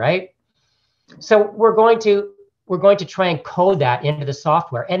can do, right? So we're going to try and code that into the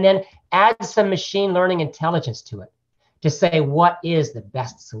software and then add some machine learning intelligence to it to say what is the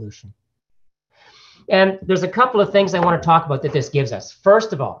best solution. And there's a couple of things I want to talk about that this gives us.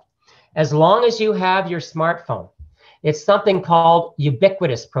 First of all, as long as you have your smartphone, it's something called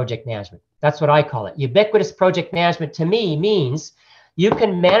ubiquitous project management. That's what I call it. Ubiquitous project management to me means you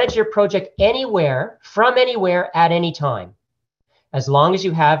can manage your project anywhere, from anywhere, at any time, as long as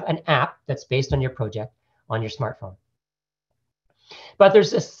you have an app that's based on your project on your smartphone. But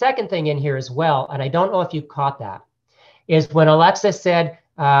there's a second thing in here as well, and I don't know if you caught that, is when Alexa said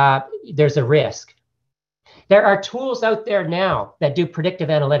there's a risk. There are tools out there now that do predictive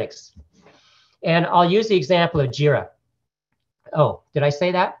analytics. And I'll use the example of Jira. Oh, did I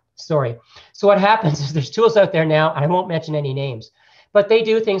say that? Sorry. So what happens is there's tools out there now, I won't mention any names, but they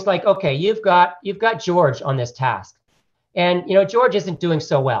do things like, okay, you've got George on this task. And George isn't doing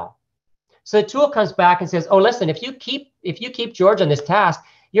so well. So the tool comes back and says, oh, listen, if you keep George on this task,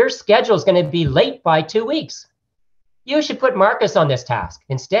 your schedule is going to be late by 2 weeks. You should put Marcus on this task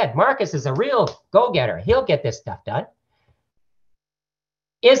instead. Marcus is a real go-getter. He'll get this stuff done.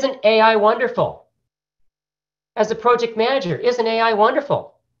 Isn't AI wonderful? As a project manager, isn't AI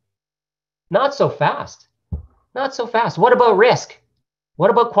wonderful? Not so fast. Not so fast. What about risk?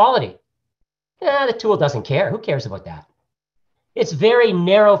 What about quality? The tool doesn't care. Who cares about that? It's very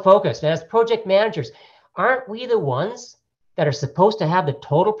narrow focused. And as project managers, aren't we the ones that are supposed to have the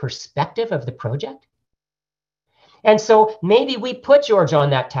total perspective of the project? And so maybe we put George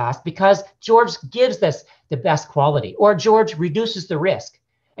on that task because George gives us the best quality, or George reduces the risk.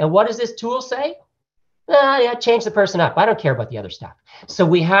 And what does this tool say? Yeah, change the person up. I don't care about the other stuff. So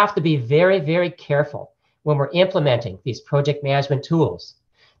we have to be very, very careful when we're implementing these project management tools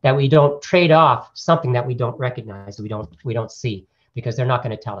that we don't trade off something that we don't recognize, we don't see, because they're not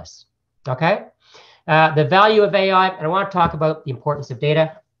going to tell us. Okay? The value of AI, and I want to talk about the importance of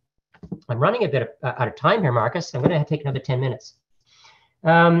data. I'm running a bit out of time here, Marcus. I'm going to take another 10 minutes.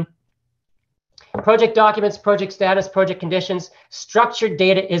 Project documents, project status, project conditions. Structured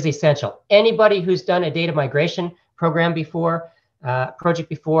data is essential. Anybody who's done a data migration program before, project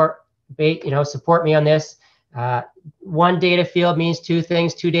before, support me on this. One data field means two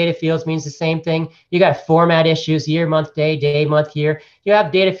things. Two data fields means the same thing. You got format issues, year, month, day, month, year. You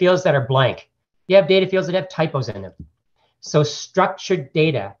have data fields that are blank. You have data fields that have typos in them. So structured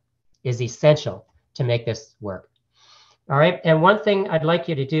data is essential to make this work. All right, and one thing I'd like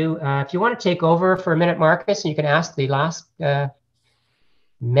you to do, if you want to take over for a minute, Marcus, and you can ask the last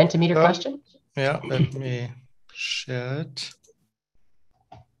Mentimeter question. Yeah, let me share it.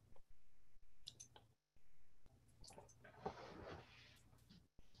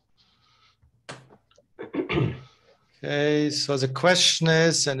 Okay, so the question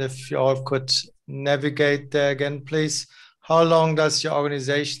is, and if you all could navigate there again, please. How long does your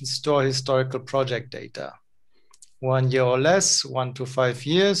organization store historical project data? 1 year or less, 1 to 5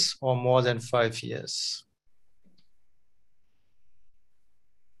 years, or more than 5 years?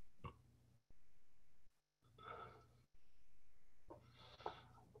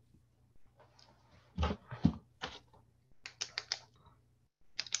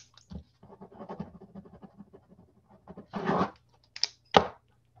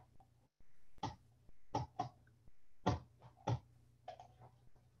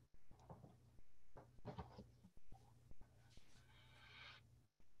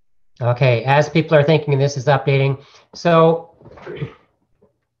 Okay, as people are thinking, this is updating. So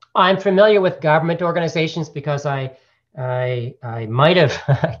I'm familiar with government organizations because I might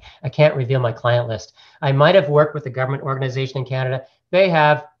have, I can't reveal my client list. I might have worked with a government organization in Canada. They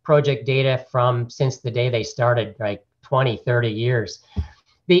have project data from since the day they started, like 20, 30 years.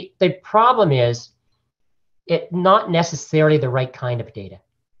 The problem is it's not necessarily the right kind of data.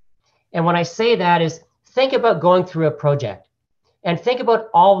 And when I say that is, think about going through a project. And think about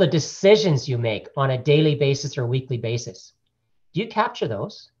all the decisions you make on a daily basis or weekly basis. Do you capture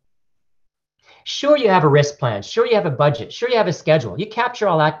those? Sure, you have a risk plan. Sure, you have a budget. Sure, you have a schedule. You capture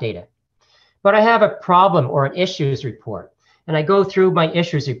all that data. But I have a problem or an issues report. And I go through my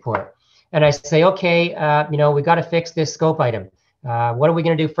issues report. and I say, okay, we got to fix this scope item. What are we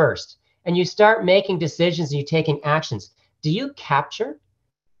going to do first? And you start making decisions and you're taking actions. Do you capture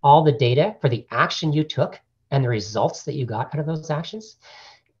all the data for the action you took and the results that you got out of those actions?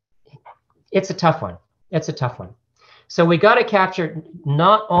 It's a tough one. It's a tough one. So we got to capture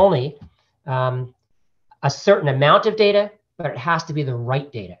not only a certain amount of data, but it has to be the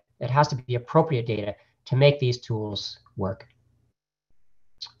right data. It has to be appropriate data to make these tools work.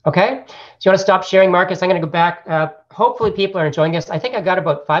 Okay, so you want to stop sharing, Marcus? I'm going to go back. Hopefully people are enjoying this. I think I got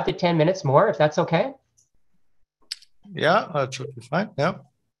about 5 to 10 minutes more, if that's okay. Yeah, that should be fine. Yeah.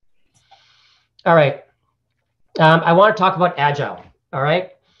 All right. I want to talk about Agile. All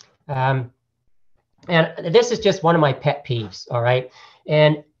right. And this is just one of my pet peeves. All right.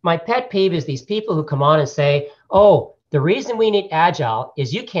 And my pet peeve is these people who come on and say, oh, the reason we need Agile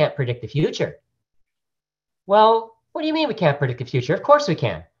is you can't predict the future. Well, what do you mean we can't predict the future? Of course we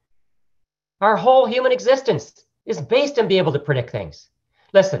can. Our whole human existence is based on being able to predict things.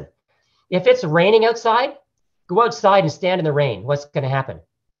 Listen, if it's raining outside, go outside and stand in the rain. What's going to happen?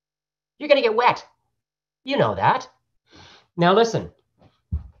 You're going to get wet. You know that. Now listen,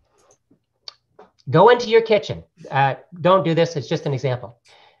 go into your kitchen. Don't do this. It's just an example.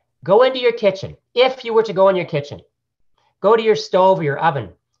 Go into your kitchen. If you were to go in your kitchen, go to your stove or your oven,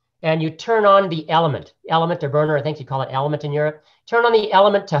 and you turn on the element or burner. I think you call it element in Europe. Turn on the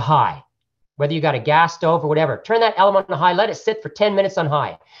element to high, whether you got a gas stove or whatever. Turn that element on high. Let it sit for 10 minutes on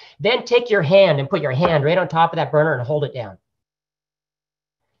high. Then take your hand and put your hand right on top of that burner and hold it down.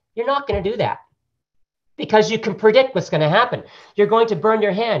 You're not going to do that because you can predict what's going to happen. You're going to burn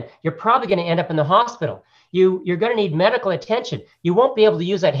your hand. You're probably going to end up in the hospital. You're going to need medical attention. You won't be able to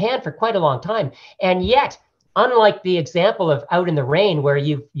use that hand for quite a long time. And yet, unlike the example of out in the rain where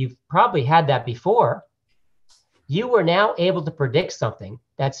you've probably had that before, you are now able to predict something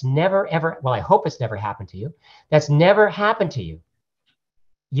that's never, ever, well, I hope it's never happened to you. That's never happened to you.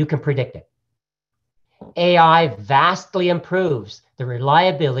 You can predict it. AI vastly improves the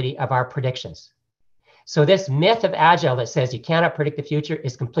reliability of our predictions. So this myth of Agile that says you cannot predict the future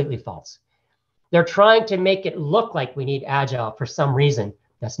is completely false. They're trying to make it look like we need Agile for some reason.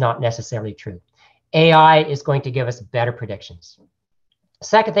 That's not necessarily true. AI is going to give us better predictions.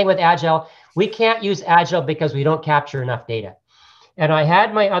 Second thing with Agile, we can't use Agile because we don't capture enough data. And I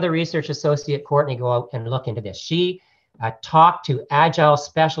had my other research associate, Courtney, go out and look into this. She talked to Agile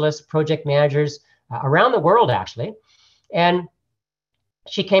specialists, project managers around the world, actually. And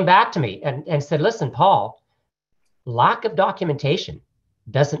she came back to me and said, listen, Paul, lack of documentation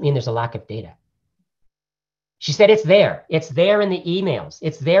doesn't mean there's a lack of data. She said it's there. It's there in the emails.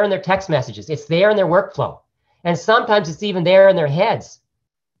 It's there in their text messages. It's there in their workflow. And sometimes it's even there in their heads.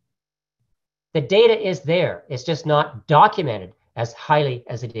 The data is there. It's just not documented as highly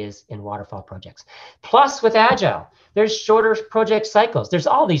as it is in waterfall projects. Plus with Agile, there's shorter project cycles. There's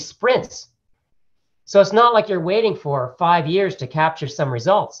all these sprints. So it's not like you're waiting for 5 years to capture some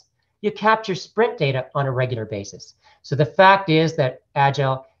results. You capture sprint data on a regular basis. So the fact is that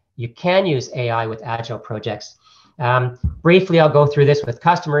Agile, you can use AI with Agile projects. Briefly, I'll go through this with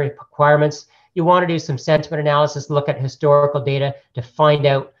customer requirements. You want to do some sentiment analysis, look at historical data to find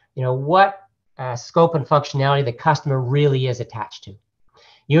out, what scope and functionality the customer really is attached to.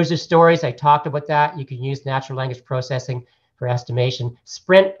 User stories, I talked about that. You can use natural language processing for estimation.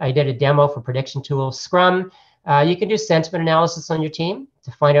 Sprint, I did a demo for prediction tools. Scrum, you can do sentiment analysis on your team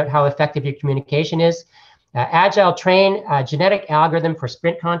to find out how effective your communication is. Agile train, genetic algorithm for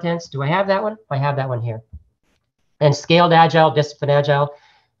sprint contents. Do I have that one? I have that one here. And scaled Agile, discipline Agile.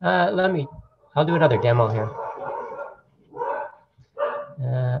 I'll do another demo here.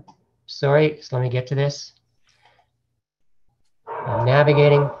 Sorry, just let me get to this. I'm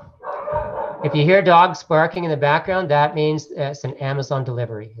navigating. If you hear dogs barking in the background, that means it's an Amazon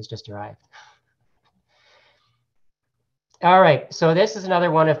delivery has just arrived. All right, so this is another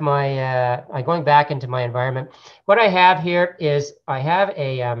one of my, going back into my environment. What I have here is I have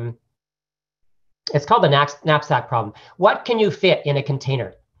a, it's called the knapsack problem. What can you fit in a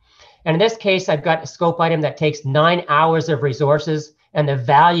container? And in this case, I've got a scope item that takes 9 hours of resources, and the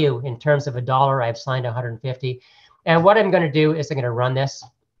value in terms of $1, I've signed 150. And what I'm going to do is I'm going to run this.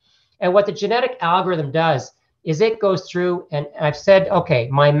 And what the genetic algorithm does is it goes through, and I've said, okay,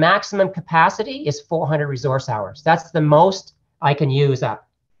 my maximum capacity is 400 resource hours. That's the most I can use up.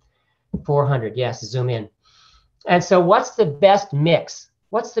 400, yes, zoom in. And so what's the best mix?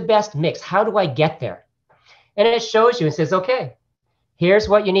 What's the best mix? How do I get there? And it shows you, it says, okay, here's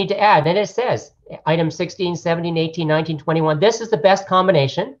what you need to add. And it says, item 16, 17, 18, 19, 21. This is the best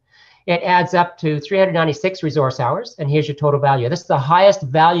combination. it adds up to 396 resource hours, and here's your total value. This is the highest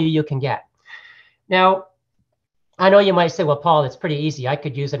value you can get. Now, I know you might say, well, Paul, it's pretty easy. I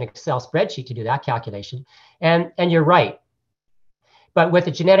could use an Excel spreadsheet to do that calculation. And you're right. But with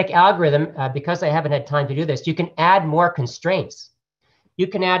the genetic algorithm, because I haven't had time to do this, you can add more constraints. You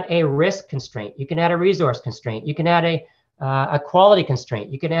can add a risk constraint. You can add a resource constraint. You can add a quality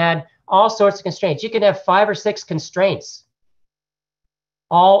constraint. You can add all sorts of constraints. You can have 5 or 6 constraints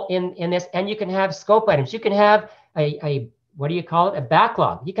all in this. And you can have scope items. You can have a what do you call it? A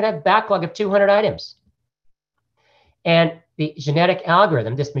backlog. You can have a backlog of 200 items. And the genetic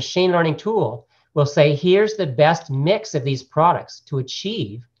algorithm, this machine learning tool, will say, here's the best mix of these products to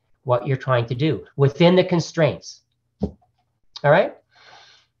achieve what you're trying to do within the constraints. All right?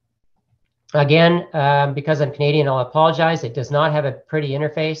 Again, because I'm Canadian, I'll apologize. It does not have a pretty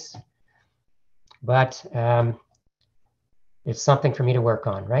interface, but it's something for me to work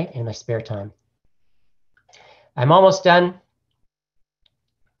on, right, in my spare time. I'm almost done.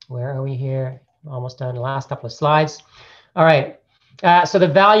 Where are we here? Almost done. The last couple of slides. All right. So the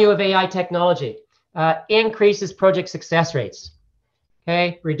value of AI technology increases project success rates.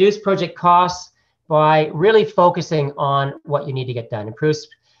 Okay. Reduce project costs by really focusing on what you need to get done. Improves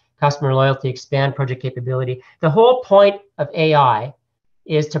customer loyalty, expand project capability. The whole point of AI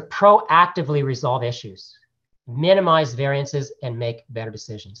is to proactively resolve issues, minimize variances, and make better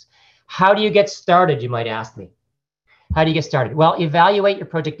decisions. How do you get started, you might ask me? How do you get started? Well, evaluate your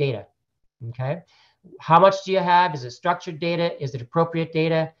project data. Okay. How much do you have? Is it structured data? Is it appropriate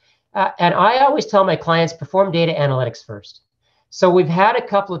data? And I always tell my clients, perform data analytics first. So we've had a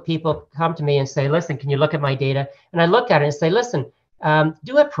couple of people come to me and say, listen, can you look at my data? And I look at it and say, listen,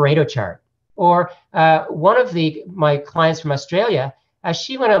 do a Pareto chart. Or one of my clients from Australia,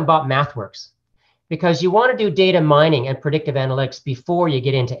 she went out and bought MathWorks, because you want to do data mining and predictive analytics before you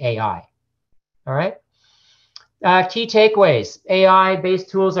get into AI. All right. Key takeaways. AI-based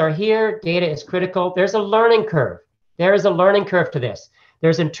tools are here. Data is critical. There's a learning curve. There is a learning curve to this.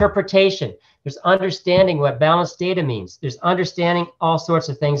 There's interpretation. There's understanding what balanced data means. There's understanding all sorts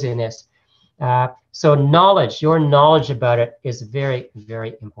of things in this. So knowledge, your knowledge about it is very,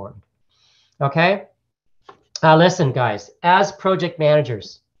 very important. Okay? Listen, guys, as project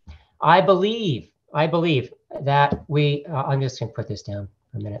managers, I believe that we, I'm just going to put this down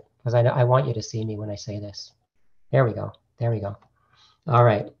for a minute, because I want you to see me when I say this. There we go. There we go. All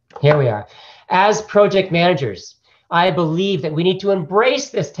right. Here we are. As project managers, I believe that we need to embrace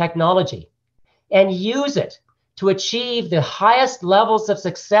this technology and use it to achieve the highest levels of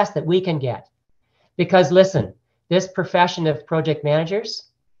success that we can get. Because listen, this profession of project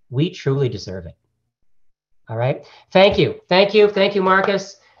managers, we truly deserve it. All right. Thank you. Thank you. Thank you,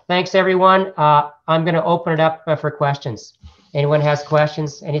 Marcus. Thanks, everyone. I'm going to open it up for questions. Anyone has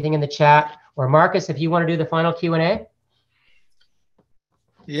questions, anything in the chat? Or Marcus, if you want to do the final Q&A.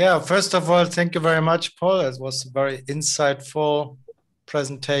 Yeah, first of all, thank you very much, Paul. It was a very insightful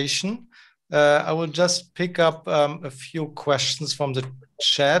presentation. I will just pick up a few questions from the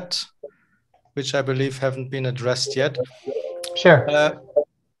chat, which I believe haven't been addressed yet. Sure.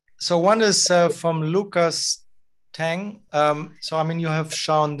 So one is from Lucas Tang. So, I mean, you have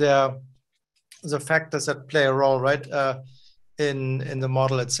shown there the factors that play a role, right? In the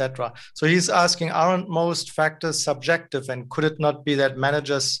model, etc. So he's asking, aren't most factors subjective, and could it not be that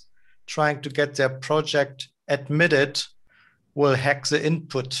managers trying to get their project admitted will hack the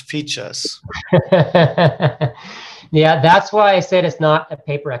input features? Yeah, that's why I said it's not a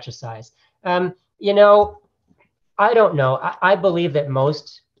paper exercise. You know, I don't know. I believe that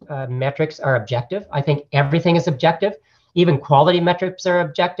most metrics are objective. I think everything is objective. Even quality metrics are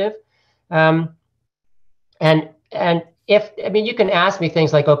objective. I mean, you can ask me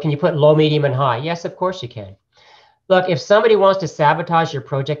things like, oh, can you put low, medium, and high? Yes, of course you can. Look, if somebody wants to sabotage your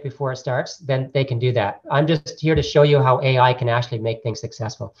project before it starts, then they can do that. I'm just here to show you how AI can actually make things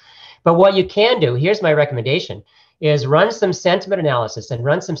successful. But what you can do, here's my recommendation, is run some sentiment analysis and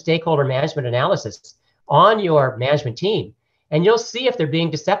run some stakeholder management analysis on your management team, and you'll see if they're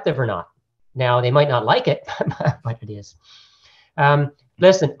being deceptive or not. Now, they might not like it, but it is.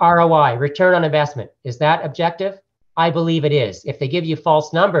 Listen, ROI, return on investment, is that objective? I believe it is. If they give you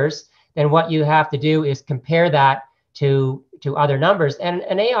false numbers, then what you have to do is compare that to other numbers. And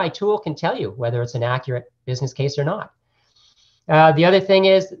an AI tool can tell you whether it's an accurate business case or not. The other thing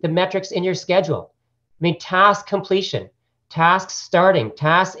is the metrics in your schedule. I mean, task completion, tasks starting,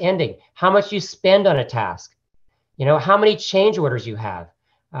 tasks ending, how much you spend on a task, you know, how many change orders you have,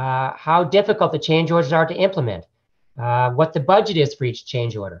 how difficult the change orders are to implement, what the budget is for each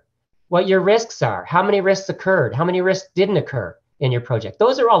change order, what your risks are, how many risks occurred, how many risks didn't occur. in your project.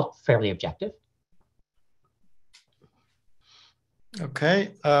 Those are all fairly objective.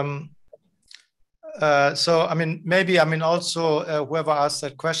 Okay. So, I mean, maybe, I mean, also whoever asked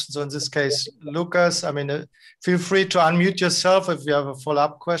that question, so in this case, Lucas, I mean, feel free to unmute yourself if you have a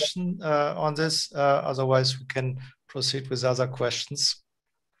follow-up question on this. Otherwise, we can proceed with other questions.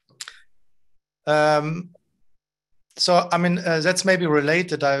 So, I mean, that's maybe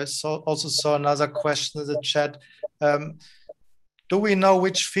related. I also saw another question in the chat. Do we know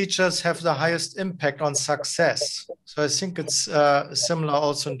which features have the highest impact on success? So I think it's similar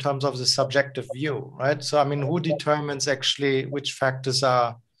also in terms of the subjective view, right? So, I mean, who determines actually which factors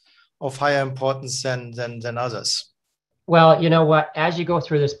are of higher importance than others? Well, you know what? As you go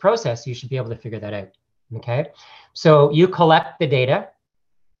through this process, you should be able to figure that out, okay? So you collect the data,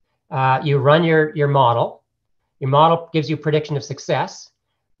 you run your model. Your model gives you prediction of success.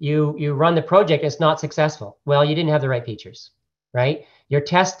 You run the project, it's not successful. Well, you didn't have the right features, right? Your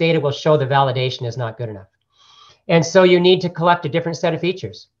test data will show the validation is not good enough. And so you need to collect a different set of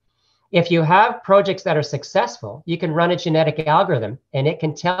features. If you have projects that are successful, you can run a genetic algorithm and it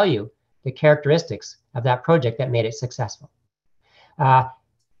can tell you the characteristics of that project that made it successful.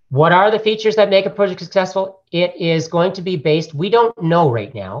 What are the features that make a project successful? It is going to be based, we don't know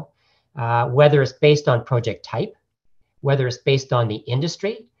right now, whether it's based on project type, whether it's based on the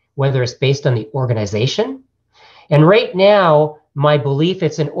industry, whether it's based on the organization. And right now, my belief,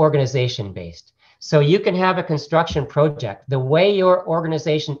 it's an organization based. So you can have a construction project, the way your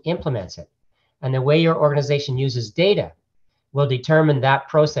organization implements it and the way your organization uses data will determine that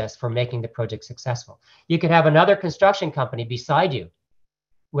process for making the project successful. You could have another construction company beside you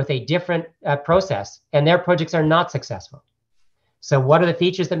with a different process and their projects are not successful. So what are the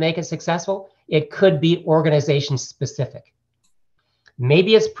features that make it successful? It could be organization specific.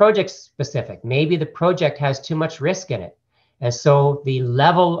 Maybe it's project specific. Maybe the project has too much risk in it. And so the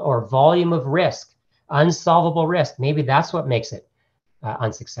level or volume of risk, unsolvable risk, maybe that's what makes it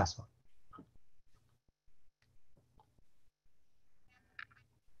unsuccessful.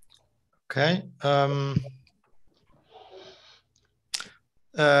 Okay. Mark,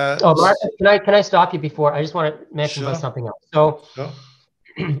 can I stop you before? I just want to mention about something else. So,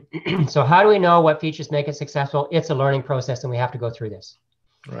 so how do we know what features make it successful? It's a learning process and we have to go through this.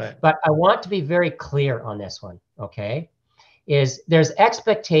 Right. But I want to be very clear on this one, okay? There's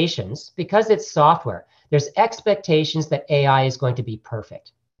expectations, because it's software, there's expectations that AI is going to be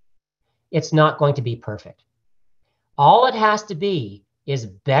perfect. It's not going to be perfect. All it has to be is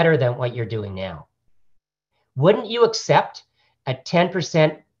better than what you're doing now. Wouldn't you accept a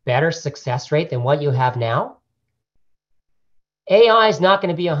 10% better success rate than what you have now? AI is not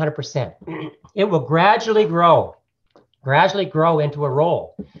going to be 100%. It will gradually grow into a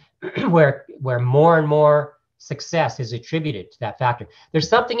role where more and more success is attributed to that factor. There's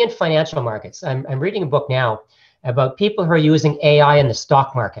something in financial markets. I'm reading a book now about people who are using AI in the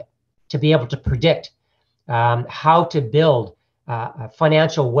stock market to be able to predict how to build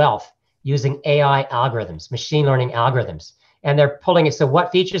financial wealth using AI algorithms, machine learning algorithms. And they're pulling it. So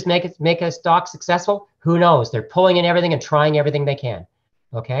what features make a stock successful? Who knows? They're pulling in everything and trying everything they can,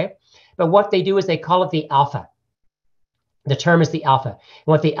 okay? But what they do is they call it the alpha. The term is the alpha. And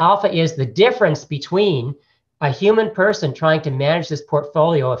what the alpha is, the difference between a human person trying to manage this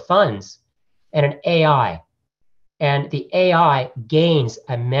portfolio of funds and an AI. And the AI gains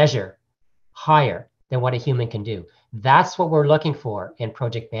a measure higher than what a human can do. That's what we're looking for in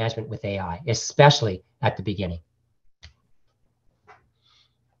project management with AI, especially at the beginning.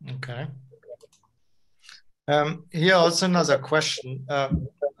 Okay. Here also another question. I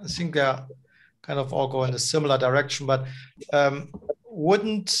think they are kind of all go in a similar direction, but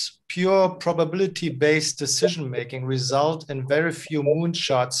wouldn't pure probability-based decision-making result in very few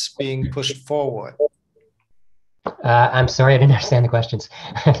moonshots being pushed forward? I'm sorry, I didn't understand the questions.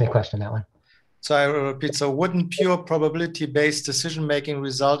 The question, that one. So I will repeat. So wouldn't pure probability-based decision-making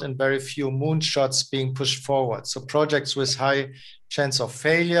result in very few moonshots being pushed forward? So projects with high chance of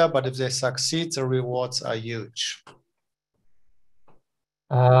failure, but if they succeed, the rewards are huge.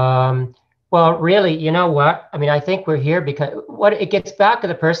 Well, really, you know what? I mean, I think we're here because it gets back to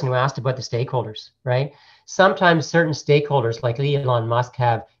the person who asked about the stakeholders, right? Sometimes certain stakeholders like Elon Musk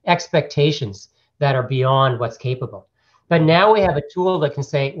have expectations that are beyond what's capable. But now we have a tool that can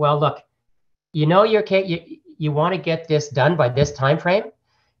say, well, look, you know, you want to get this done by this time frame.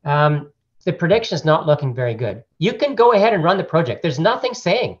 The prediction is not looking very good. You can go ahead and run the project. There's nothing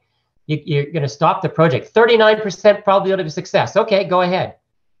saying you're going to stop the project. 39% probability of success. Okay, go ahead.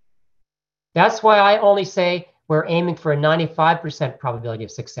 That's why I only say we're aiming for a 95% probability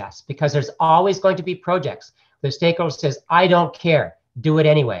of success, because there's always going to be projects the stakeholder says, I don't care, do it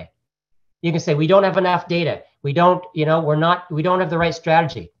anyway. You can say, we don't have enough data. We don't, we don't have the right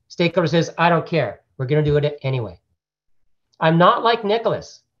strategy. Stakeholder says, I don't care. We're going to do it anyway. I'm not like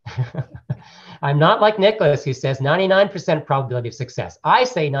Nicholas. I'm not like Nicholas, who says 99% probability of success. I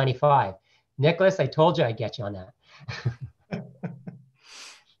say 95. Nicholas, I told you I'd get you on that.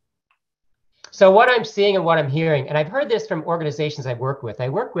 So what I'm seeing and what I'm hearing, and I've heard this from organizations I've worked with. I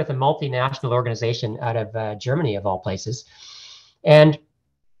work with a multinational organization out of Germany, of all places. And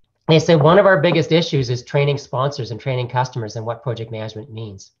they say one of our biggest issues is training sponsors and training customers and what project management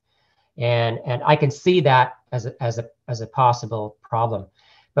means. And I can see that as a possible problem.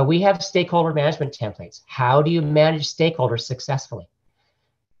 But we have stakeholder management templates. How do you manage stakeholders successfully?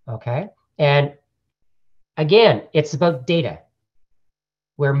 Okay. And again, it's about data.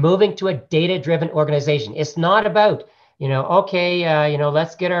 We're moving to a data-driven organization. It's not about,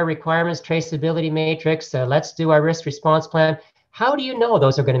 let's get our requirements traceability matrix. Let's do our risk response plan. How do you know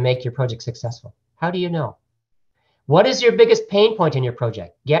those are going to make your project successful? How do you know? What is your biggest pain point in your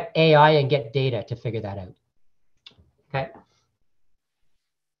project? Get AI and get data to figure that out. Okay.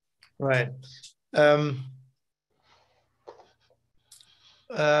 Right. I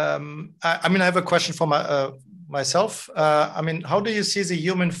have a question for myself. How do you see the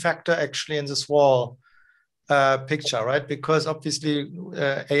human factor actually in this whole picture, right? Because obviously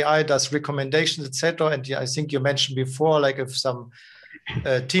AI does recommendations, etc. And I think you mentioned before, like if some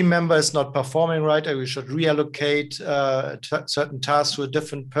team member is not performing right, we should reallocate certain tasks to a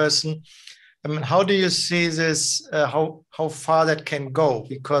different person. How do you see this? How far that can go?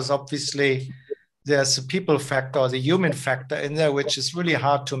 Because obviously there's a people factor, or the human factor in there, which is really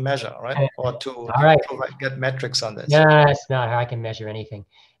hard to measure, right? Or to get metrics on this. Yeah, it's not how I can measure anything.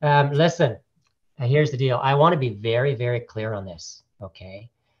 Listen, here's the deal. I want to be very, very clear on this,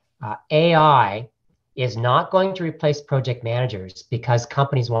 okay? AI is not going to replace project managers because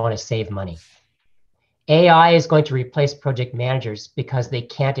companies want to save money. AI is going to replace project managers because they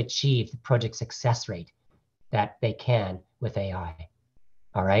can't achieve the project success rate that they can with AI.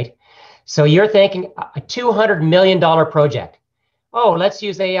 All right. So you're thinking a $200 million project. Oh, let's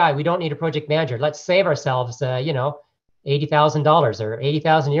use AI. We don't need a project manager. Let's save ourselves, $80,000 or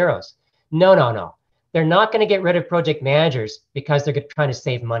 80,000 euros. No. They're not going to get rid of project managers because they're trying to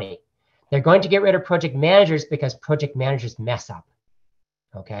save money. They're going to get rid of project managers because project managers mess up.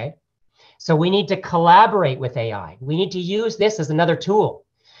 Okay. So we need to collaborate with AI. We need to use this as another tool.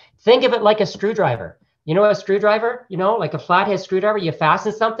 Think of it like a screwdriver. You know a screwdriver, like a flathead screwdriver, you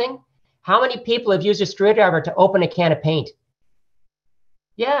fasten something. How many people have used a screwdriver to open a can of paint?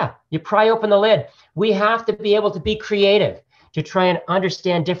 Yeah, you pry open the lid. We have to be able to be creative to try and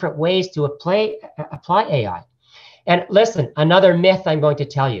understand different ways to apply AI. And listen, another myth I'm going to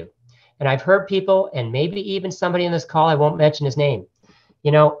tell you, and I've heard people, and maybe even somebody in this call, I won't mention his name,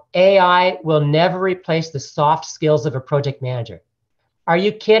 AI will never replace the soft skills of a project manager. Are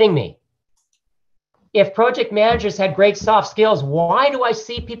you kidding me? If project managers had great soft skills, why do I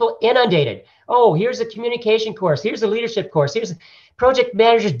see people inundated? Oh, here's a communication course. Here's a leadership course. Project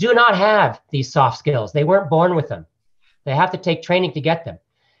managers do not have these soft skills. They weren't born with them. They have to take training to get them.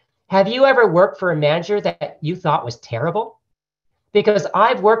 Have you ever worked for a manager that you thought was terrible? Because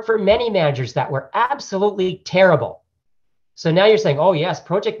I've worked for many managers that were absolutely terrible. So now you're saying, oh yes,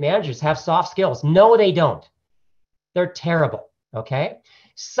 project managers have soft skills. No, they don't. They're terrible, okay?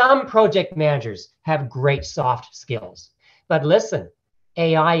 Some project managers have great soft skills. But listen,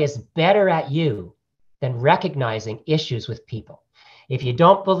 AI is better at you than recognizing issues with people. If you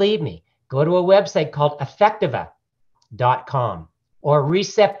don't believe me, go to a website called effectiva.com or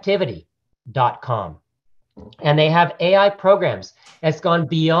receptivity.com. And they have AI programs that's gone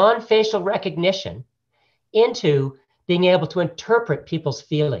beyond facial recognition into being able to interpret people's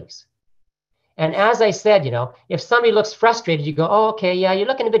feelings. And as I said, if somebody looks frustrated, you go, oh, okay, yeah, you're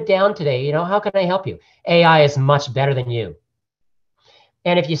looking a bit down today. How can I help you? AI is much better than you.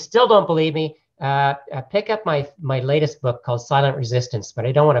 And if you still don't believe me, pick up my latest book called Silent Resistance, but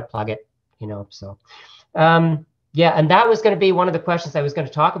I don't want to plug it, yeah, and that was going to be one of the questions I was going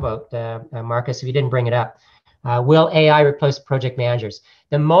to talk about, Marcus, if you didn't bring it up. Will AI replace project managers?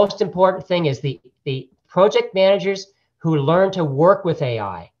 The most important thing is the project managers who learn to work with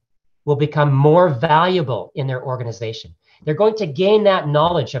AI will become more valuable in their organization. They're going to gain that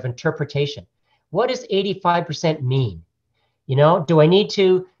knowledge of interpretation. What does 85% mean? Do I need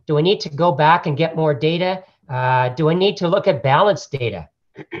to go back and get more data? Do I need to look at balanced data?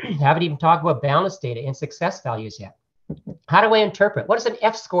 Haven't even talked about balanced data and success values yet. How do I interpret? What does an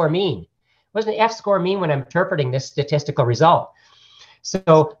F-score mean? What does an F-score mean when I'm interpreting this statistical result?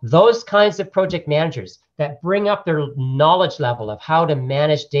 So those kinds of project managers that bring up their knowledge level of how to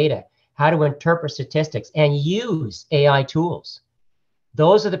manage data, how to interpret statistics, and use AI tools.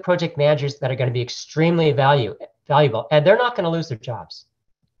 Those are the project managers that are going to be extremely valuable, and they're not going to lose their jobs.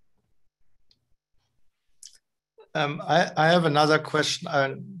 I have another question,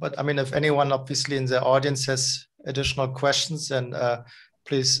 but I mean, if anyone obviously in the audience has additional questions, then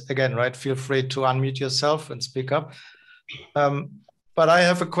please, again, right, feel free to unmute yourself and speak up. But I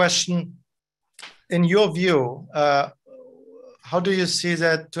have a question. In your view, how do you see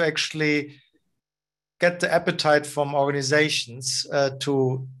that to actually get the appetite from organizations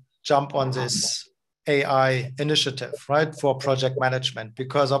to jump on this AI initiative, right, for project management?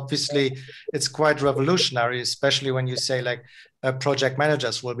 Because obviously it's quite revolutionary, especially when you say like project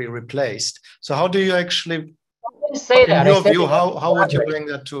managers will be replaced. So how do you actually, say that? In your view, how would you bring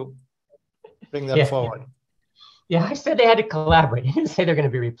that forward? Yeah, I said they had to collaborate. I didn't say they're going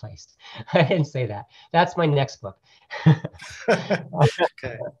to be replaced. I didn't say that. That's my next book.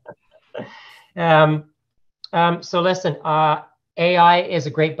 Okay. So listen, AI is a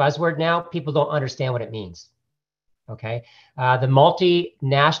great buzzword now. People don't understand what it means. Okay. The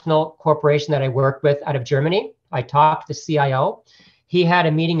multinational corporation that I worked with out of Germany, I talked to the CIO. He had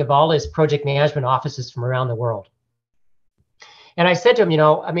a meeting of all his project management offices from around the world. And I said to him,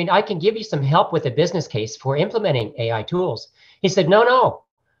 I mean, I can give you some help with a business case for implementing AI tools. He said, no,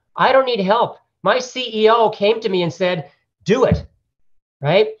 I don't need help. My CEO came to me and said, do it,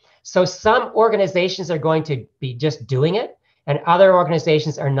 right? So some organizations are going to be just doing it, and other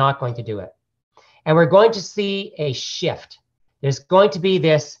organizations are not going to do it. And we're going to see a shift. There's going to be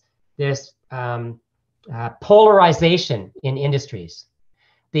this polarization in industries.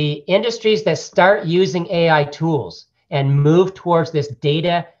 The industries that start using AI tools and move towards this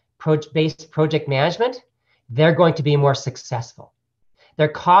data-based project management, they're going to be more successful. Their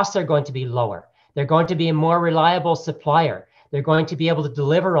costs are going to be lower. They're going to be a more reliable supplier. They're going to be able to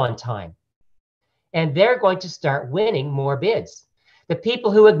deliver on time. And they're going to start winning more bids. The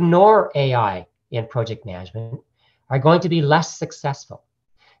people who ignore AI in project management are going to be less successful.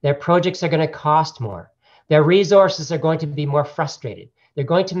 Their projects are going to cost more. Their resources are going to be more frustrated. They're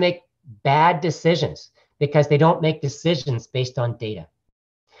going to make bad decisions because they don't make decisions based on data.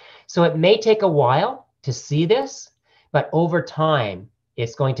 So it may take a while to see this, but over time,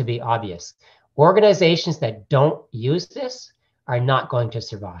 it's going to be obvious. Organizations that don't use this are not going to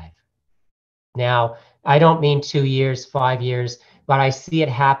survive. Now, I don't mean 2 years, 5 years, but I see it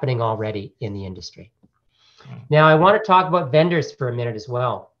happening already in the industry. Now, I want to talk about vendors for a minute as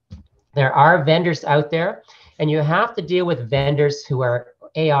well. There are vendors out there, and you have to deal with vendors who are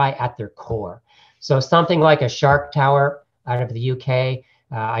AI at their core. So something like a Shark Tower out of the UK.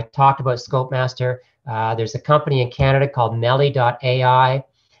 I talked about ScopeMaster. There's a company in Canada called Melly.ai.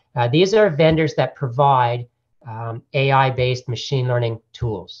 These are vendors that provide AI-based machine learning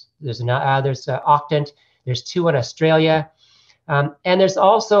tools. There's Octant. There's 2 in Australia. And there's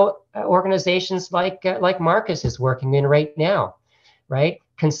also organizations like Marcus is working in right now, right?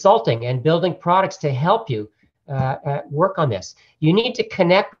 Consulting and building products to help you work on this. You need to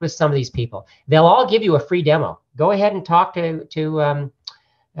connect with some of these people. They'll all give you a free demo. Go ahead and talk to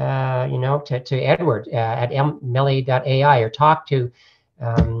Edward at Melly.ai, or talk to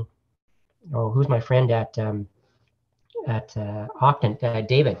who's my friend at Octant,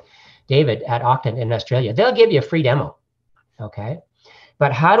 David at Octant in Australia. They'll give you a free demo. Okay.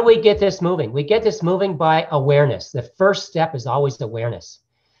 But how do we get this moving? We get this moving by awareness. The first step is always awareness.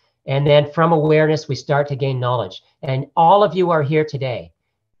 And then from awareness, we start to gain knowledge. And all of you are here today,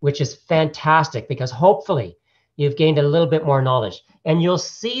 which is fantastic, because hopefully you've gained a little bit more knowledge. And you'll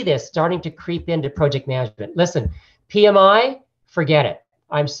see this starting to creep into project management. Listen, PMI, forget it.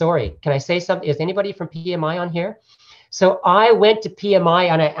 I'm sorry. Can I say something? Is anybody from PMI on here? So I went to PMI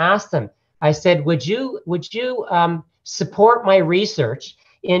and I asked them, I said, would you support my research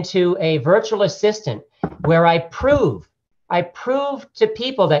into a virtual assistant where I prove to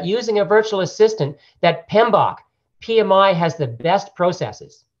people that using a virtual assistant that PMI has the best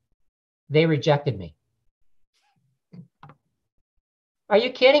processes. They rejected me. Are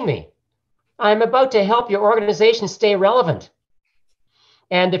you kidding me? I'm about to help your organization stay relevant.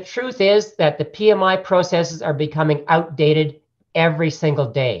 And the truth is that the PMI processes are becoming outdated every single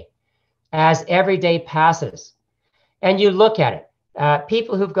day as every day passes. And you look at it,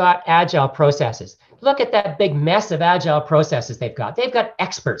 people who've got agile processes, look at that big mess of agile processes they've got. They've got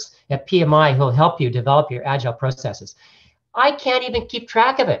experts at PMI who'll help you develop your agile processes. I can't even keep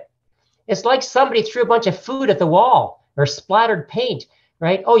track of it. It's like somebody threw a bunch of food at the wall or splattered paint,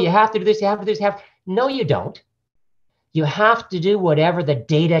 right? Oh, you have to do this, you have to do this, No, you don't. You have to do whatever the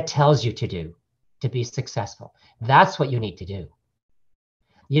data tells you to do. to be successful. That's what you need to do.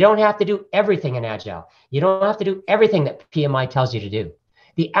 You don't have to do everything in Agile. You don't have to do everything that PMI tells you to do.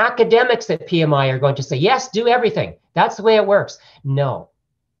 The academics at PMI are going to say, yes, do everything. That's the way it works. No.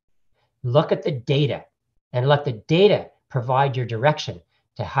 Look at the data and let the data provide your direction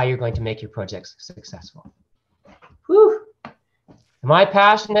to how you're going to make your projects successful. Whew. Am I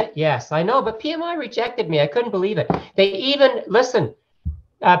passionate? Yes, I know, but PMI rejected me. I couldn't believe it. They even, listen,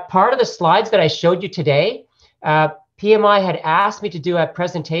 part of the slides that I showed you today, PMI had asked me to do a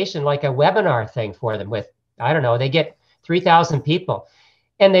presentation, like a webinar thing for them with, I don't know, they get 3,000 people.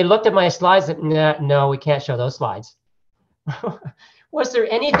 And they looked at my slides and, no, we can't show those slides. Was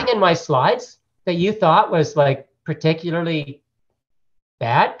there anything in my slides that you thought was like particularly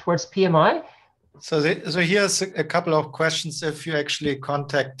bad towards PMI? So here's a couple of questions. If you actually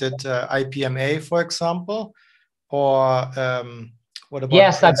contacted IPMA, for example, or what about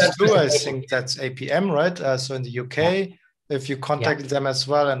yes, Prince2? I think that's APM, right? So in the UK, yeah. If you contacted them as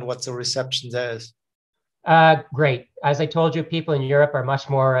well, and what's the reception there is? Great. As I told you, people in Europe are much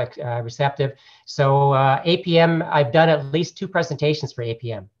more receptive. So APM, I've done at least 2 presentations for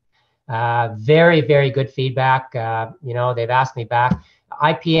APM. Very, very good feedback. You know, they've asked me back.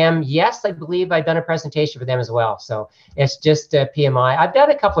 IPM, yes, I believe I've done a presentation for them as well. So it's just PMI. I've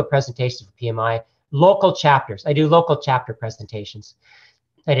done a couple of presentations for PMI, local chapters. I do local chapter presentations.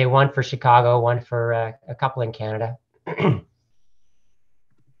 I did one for Chicago, one for a couple in Canada.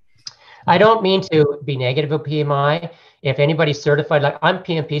 I don't mean to be negative of PMI. If anybody's certified, like I'm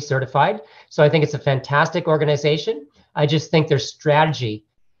PMP certified, so I think it's a fantastic organization. I just think their strategy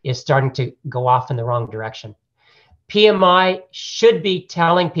is starting to go off in the wrong direction. PMI should be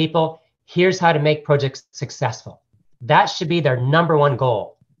telling people, here's how to make projects successful. That should be their #1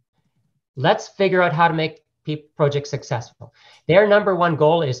 goal. Let's figure out how to make projects successful. Their #1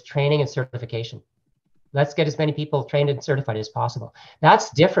 goal is training and certification. Let's get as many people trained and certified as possible. That's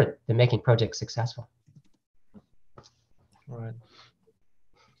different than making projects successful. Right.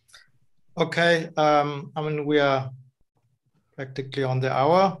 Okay. I mean, we are practically on the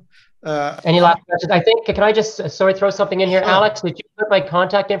hour. Any last questions? I think, can I just, sorry, throw something in here? Sure. Alex, did you put my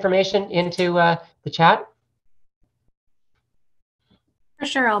contact information into the chat? For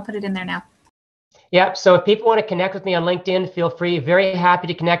sure, I'll put it in there now. Yeah, so if people want to connect with me on LinkedIn, feel free. Very happy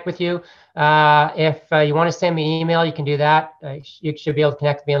to connect with you. If you want to send me an email, you can do that. You should be able to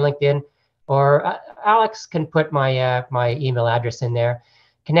connect with me on LinkedIn, or Alex can put my my email address in there.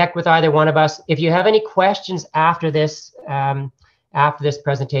 Connect with either one of us. If you have any questions after this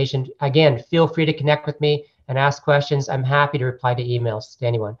presentation, again, feel free to connect with me and ask questions. I'm happy to reply to emails to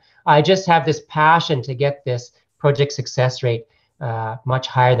anyone. I just have this passion to get this project success rate much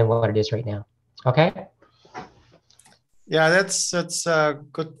higher than what it is right now. Okay. Yeah, that's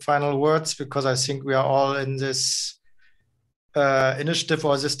good final words, because I think we are all in this initiative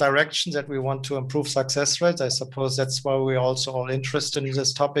or this direction that we want to improve success rates. I suppose that's why we're also all interested in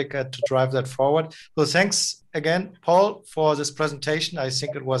this topic to drive that forward. So thanks again, Paul, for this presentation. I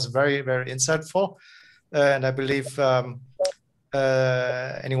think it was very, very insightful. And I believe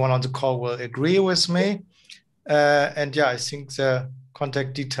anyone on the call will agree with me. And yeah, I think the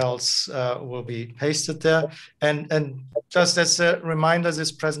contact details will be pasted there. And just as a reminder,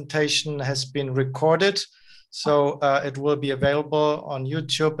 this presentation has been recorded. So it will be available on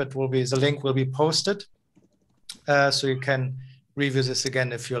YouTube. It will be, the link will be posted. So you can review this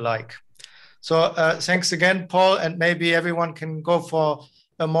again if you like. So thanks again, Paul. And maybe everyone can go for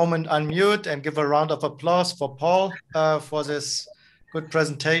a moment, unmute, and give a round of applause for Paul for this good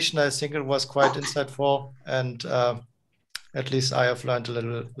presentation. I think it was quite insightful, and at least I have learned a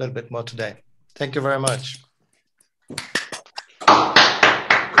little bit more today. Thank you very much.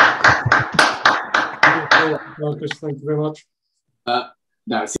 Marcus, thank you very much.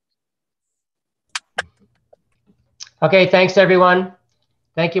 No. Okay, thanks everyone.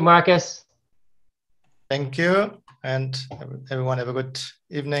 Thank you, Marcus. Thank you, and everyone have a good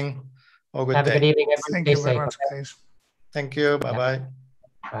evening or good day. Have a good evening. Thank you very much, guys. Thank you. Bye-bye.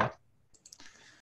 Bye.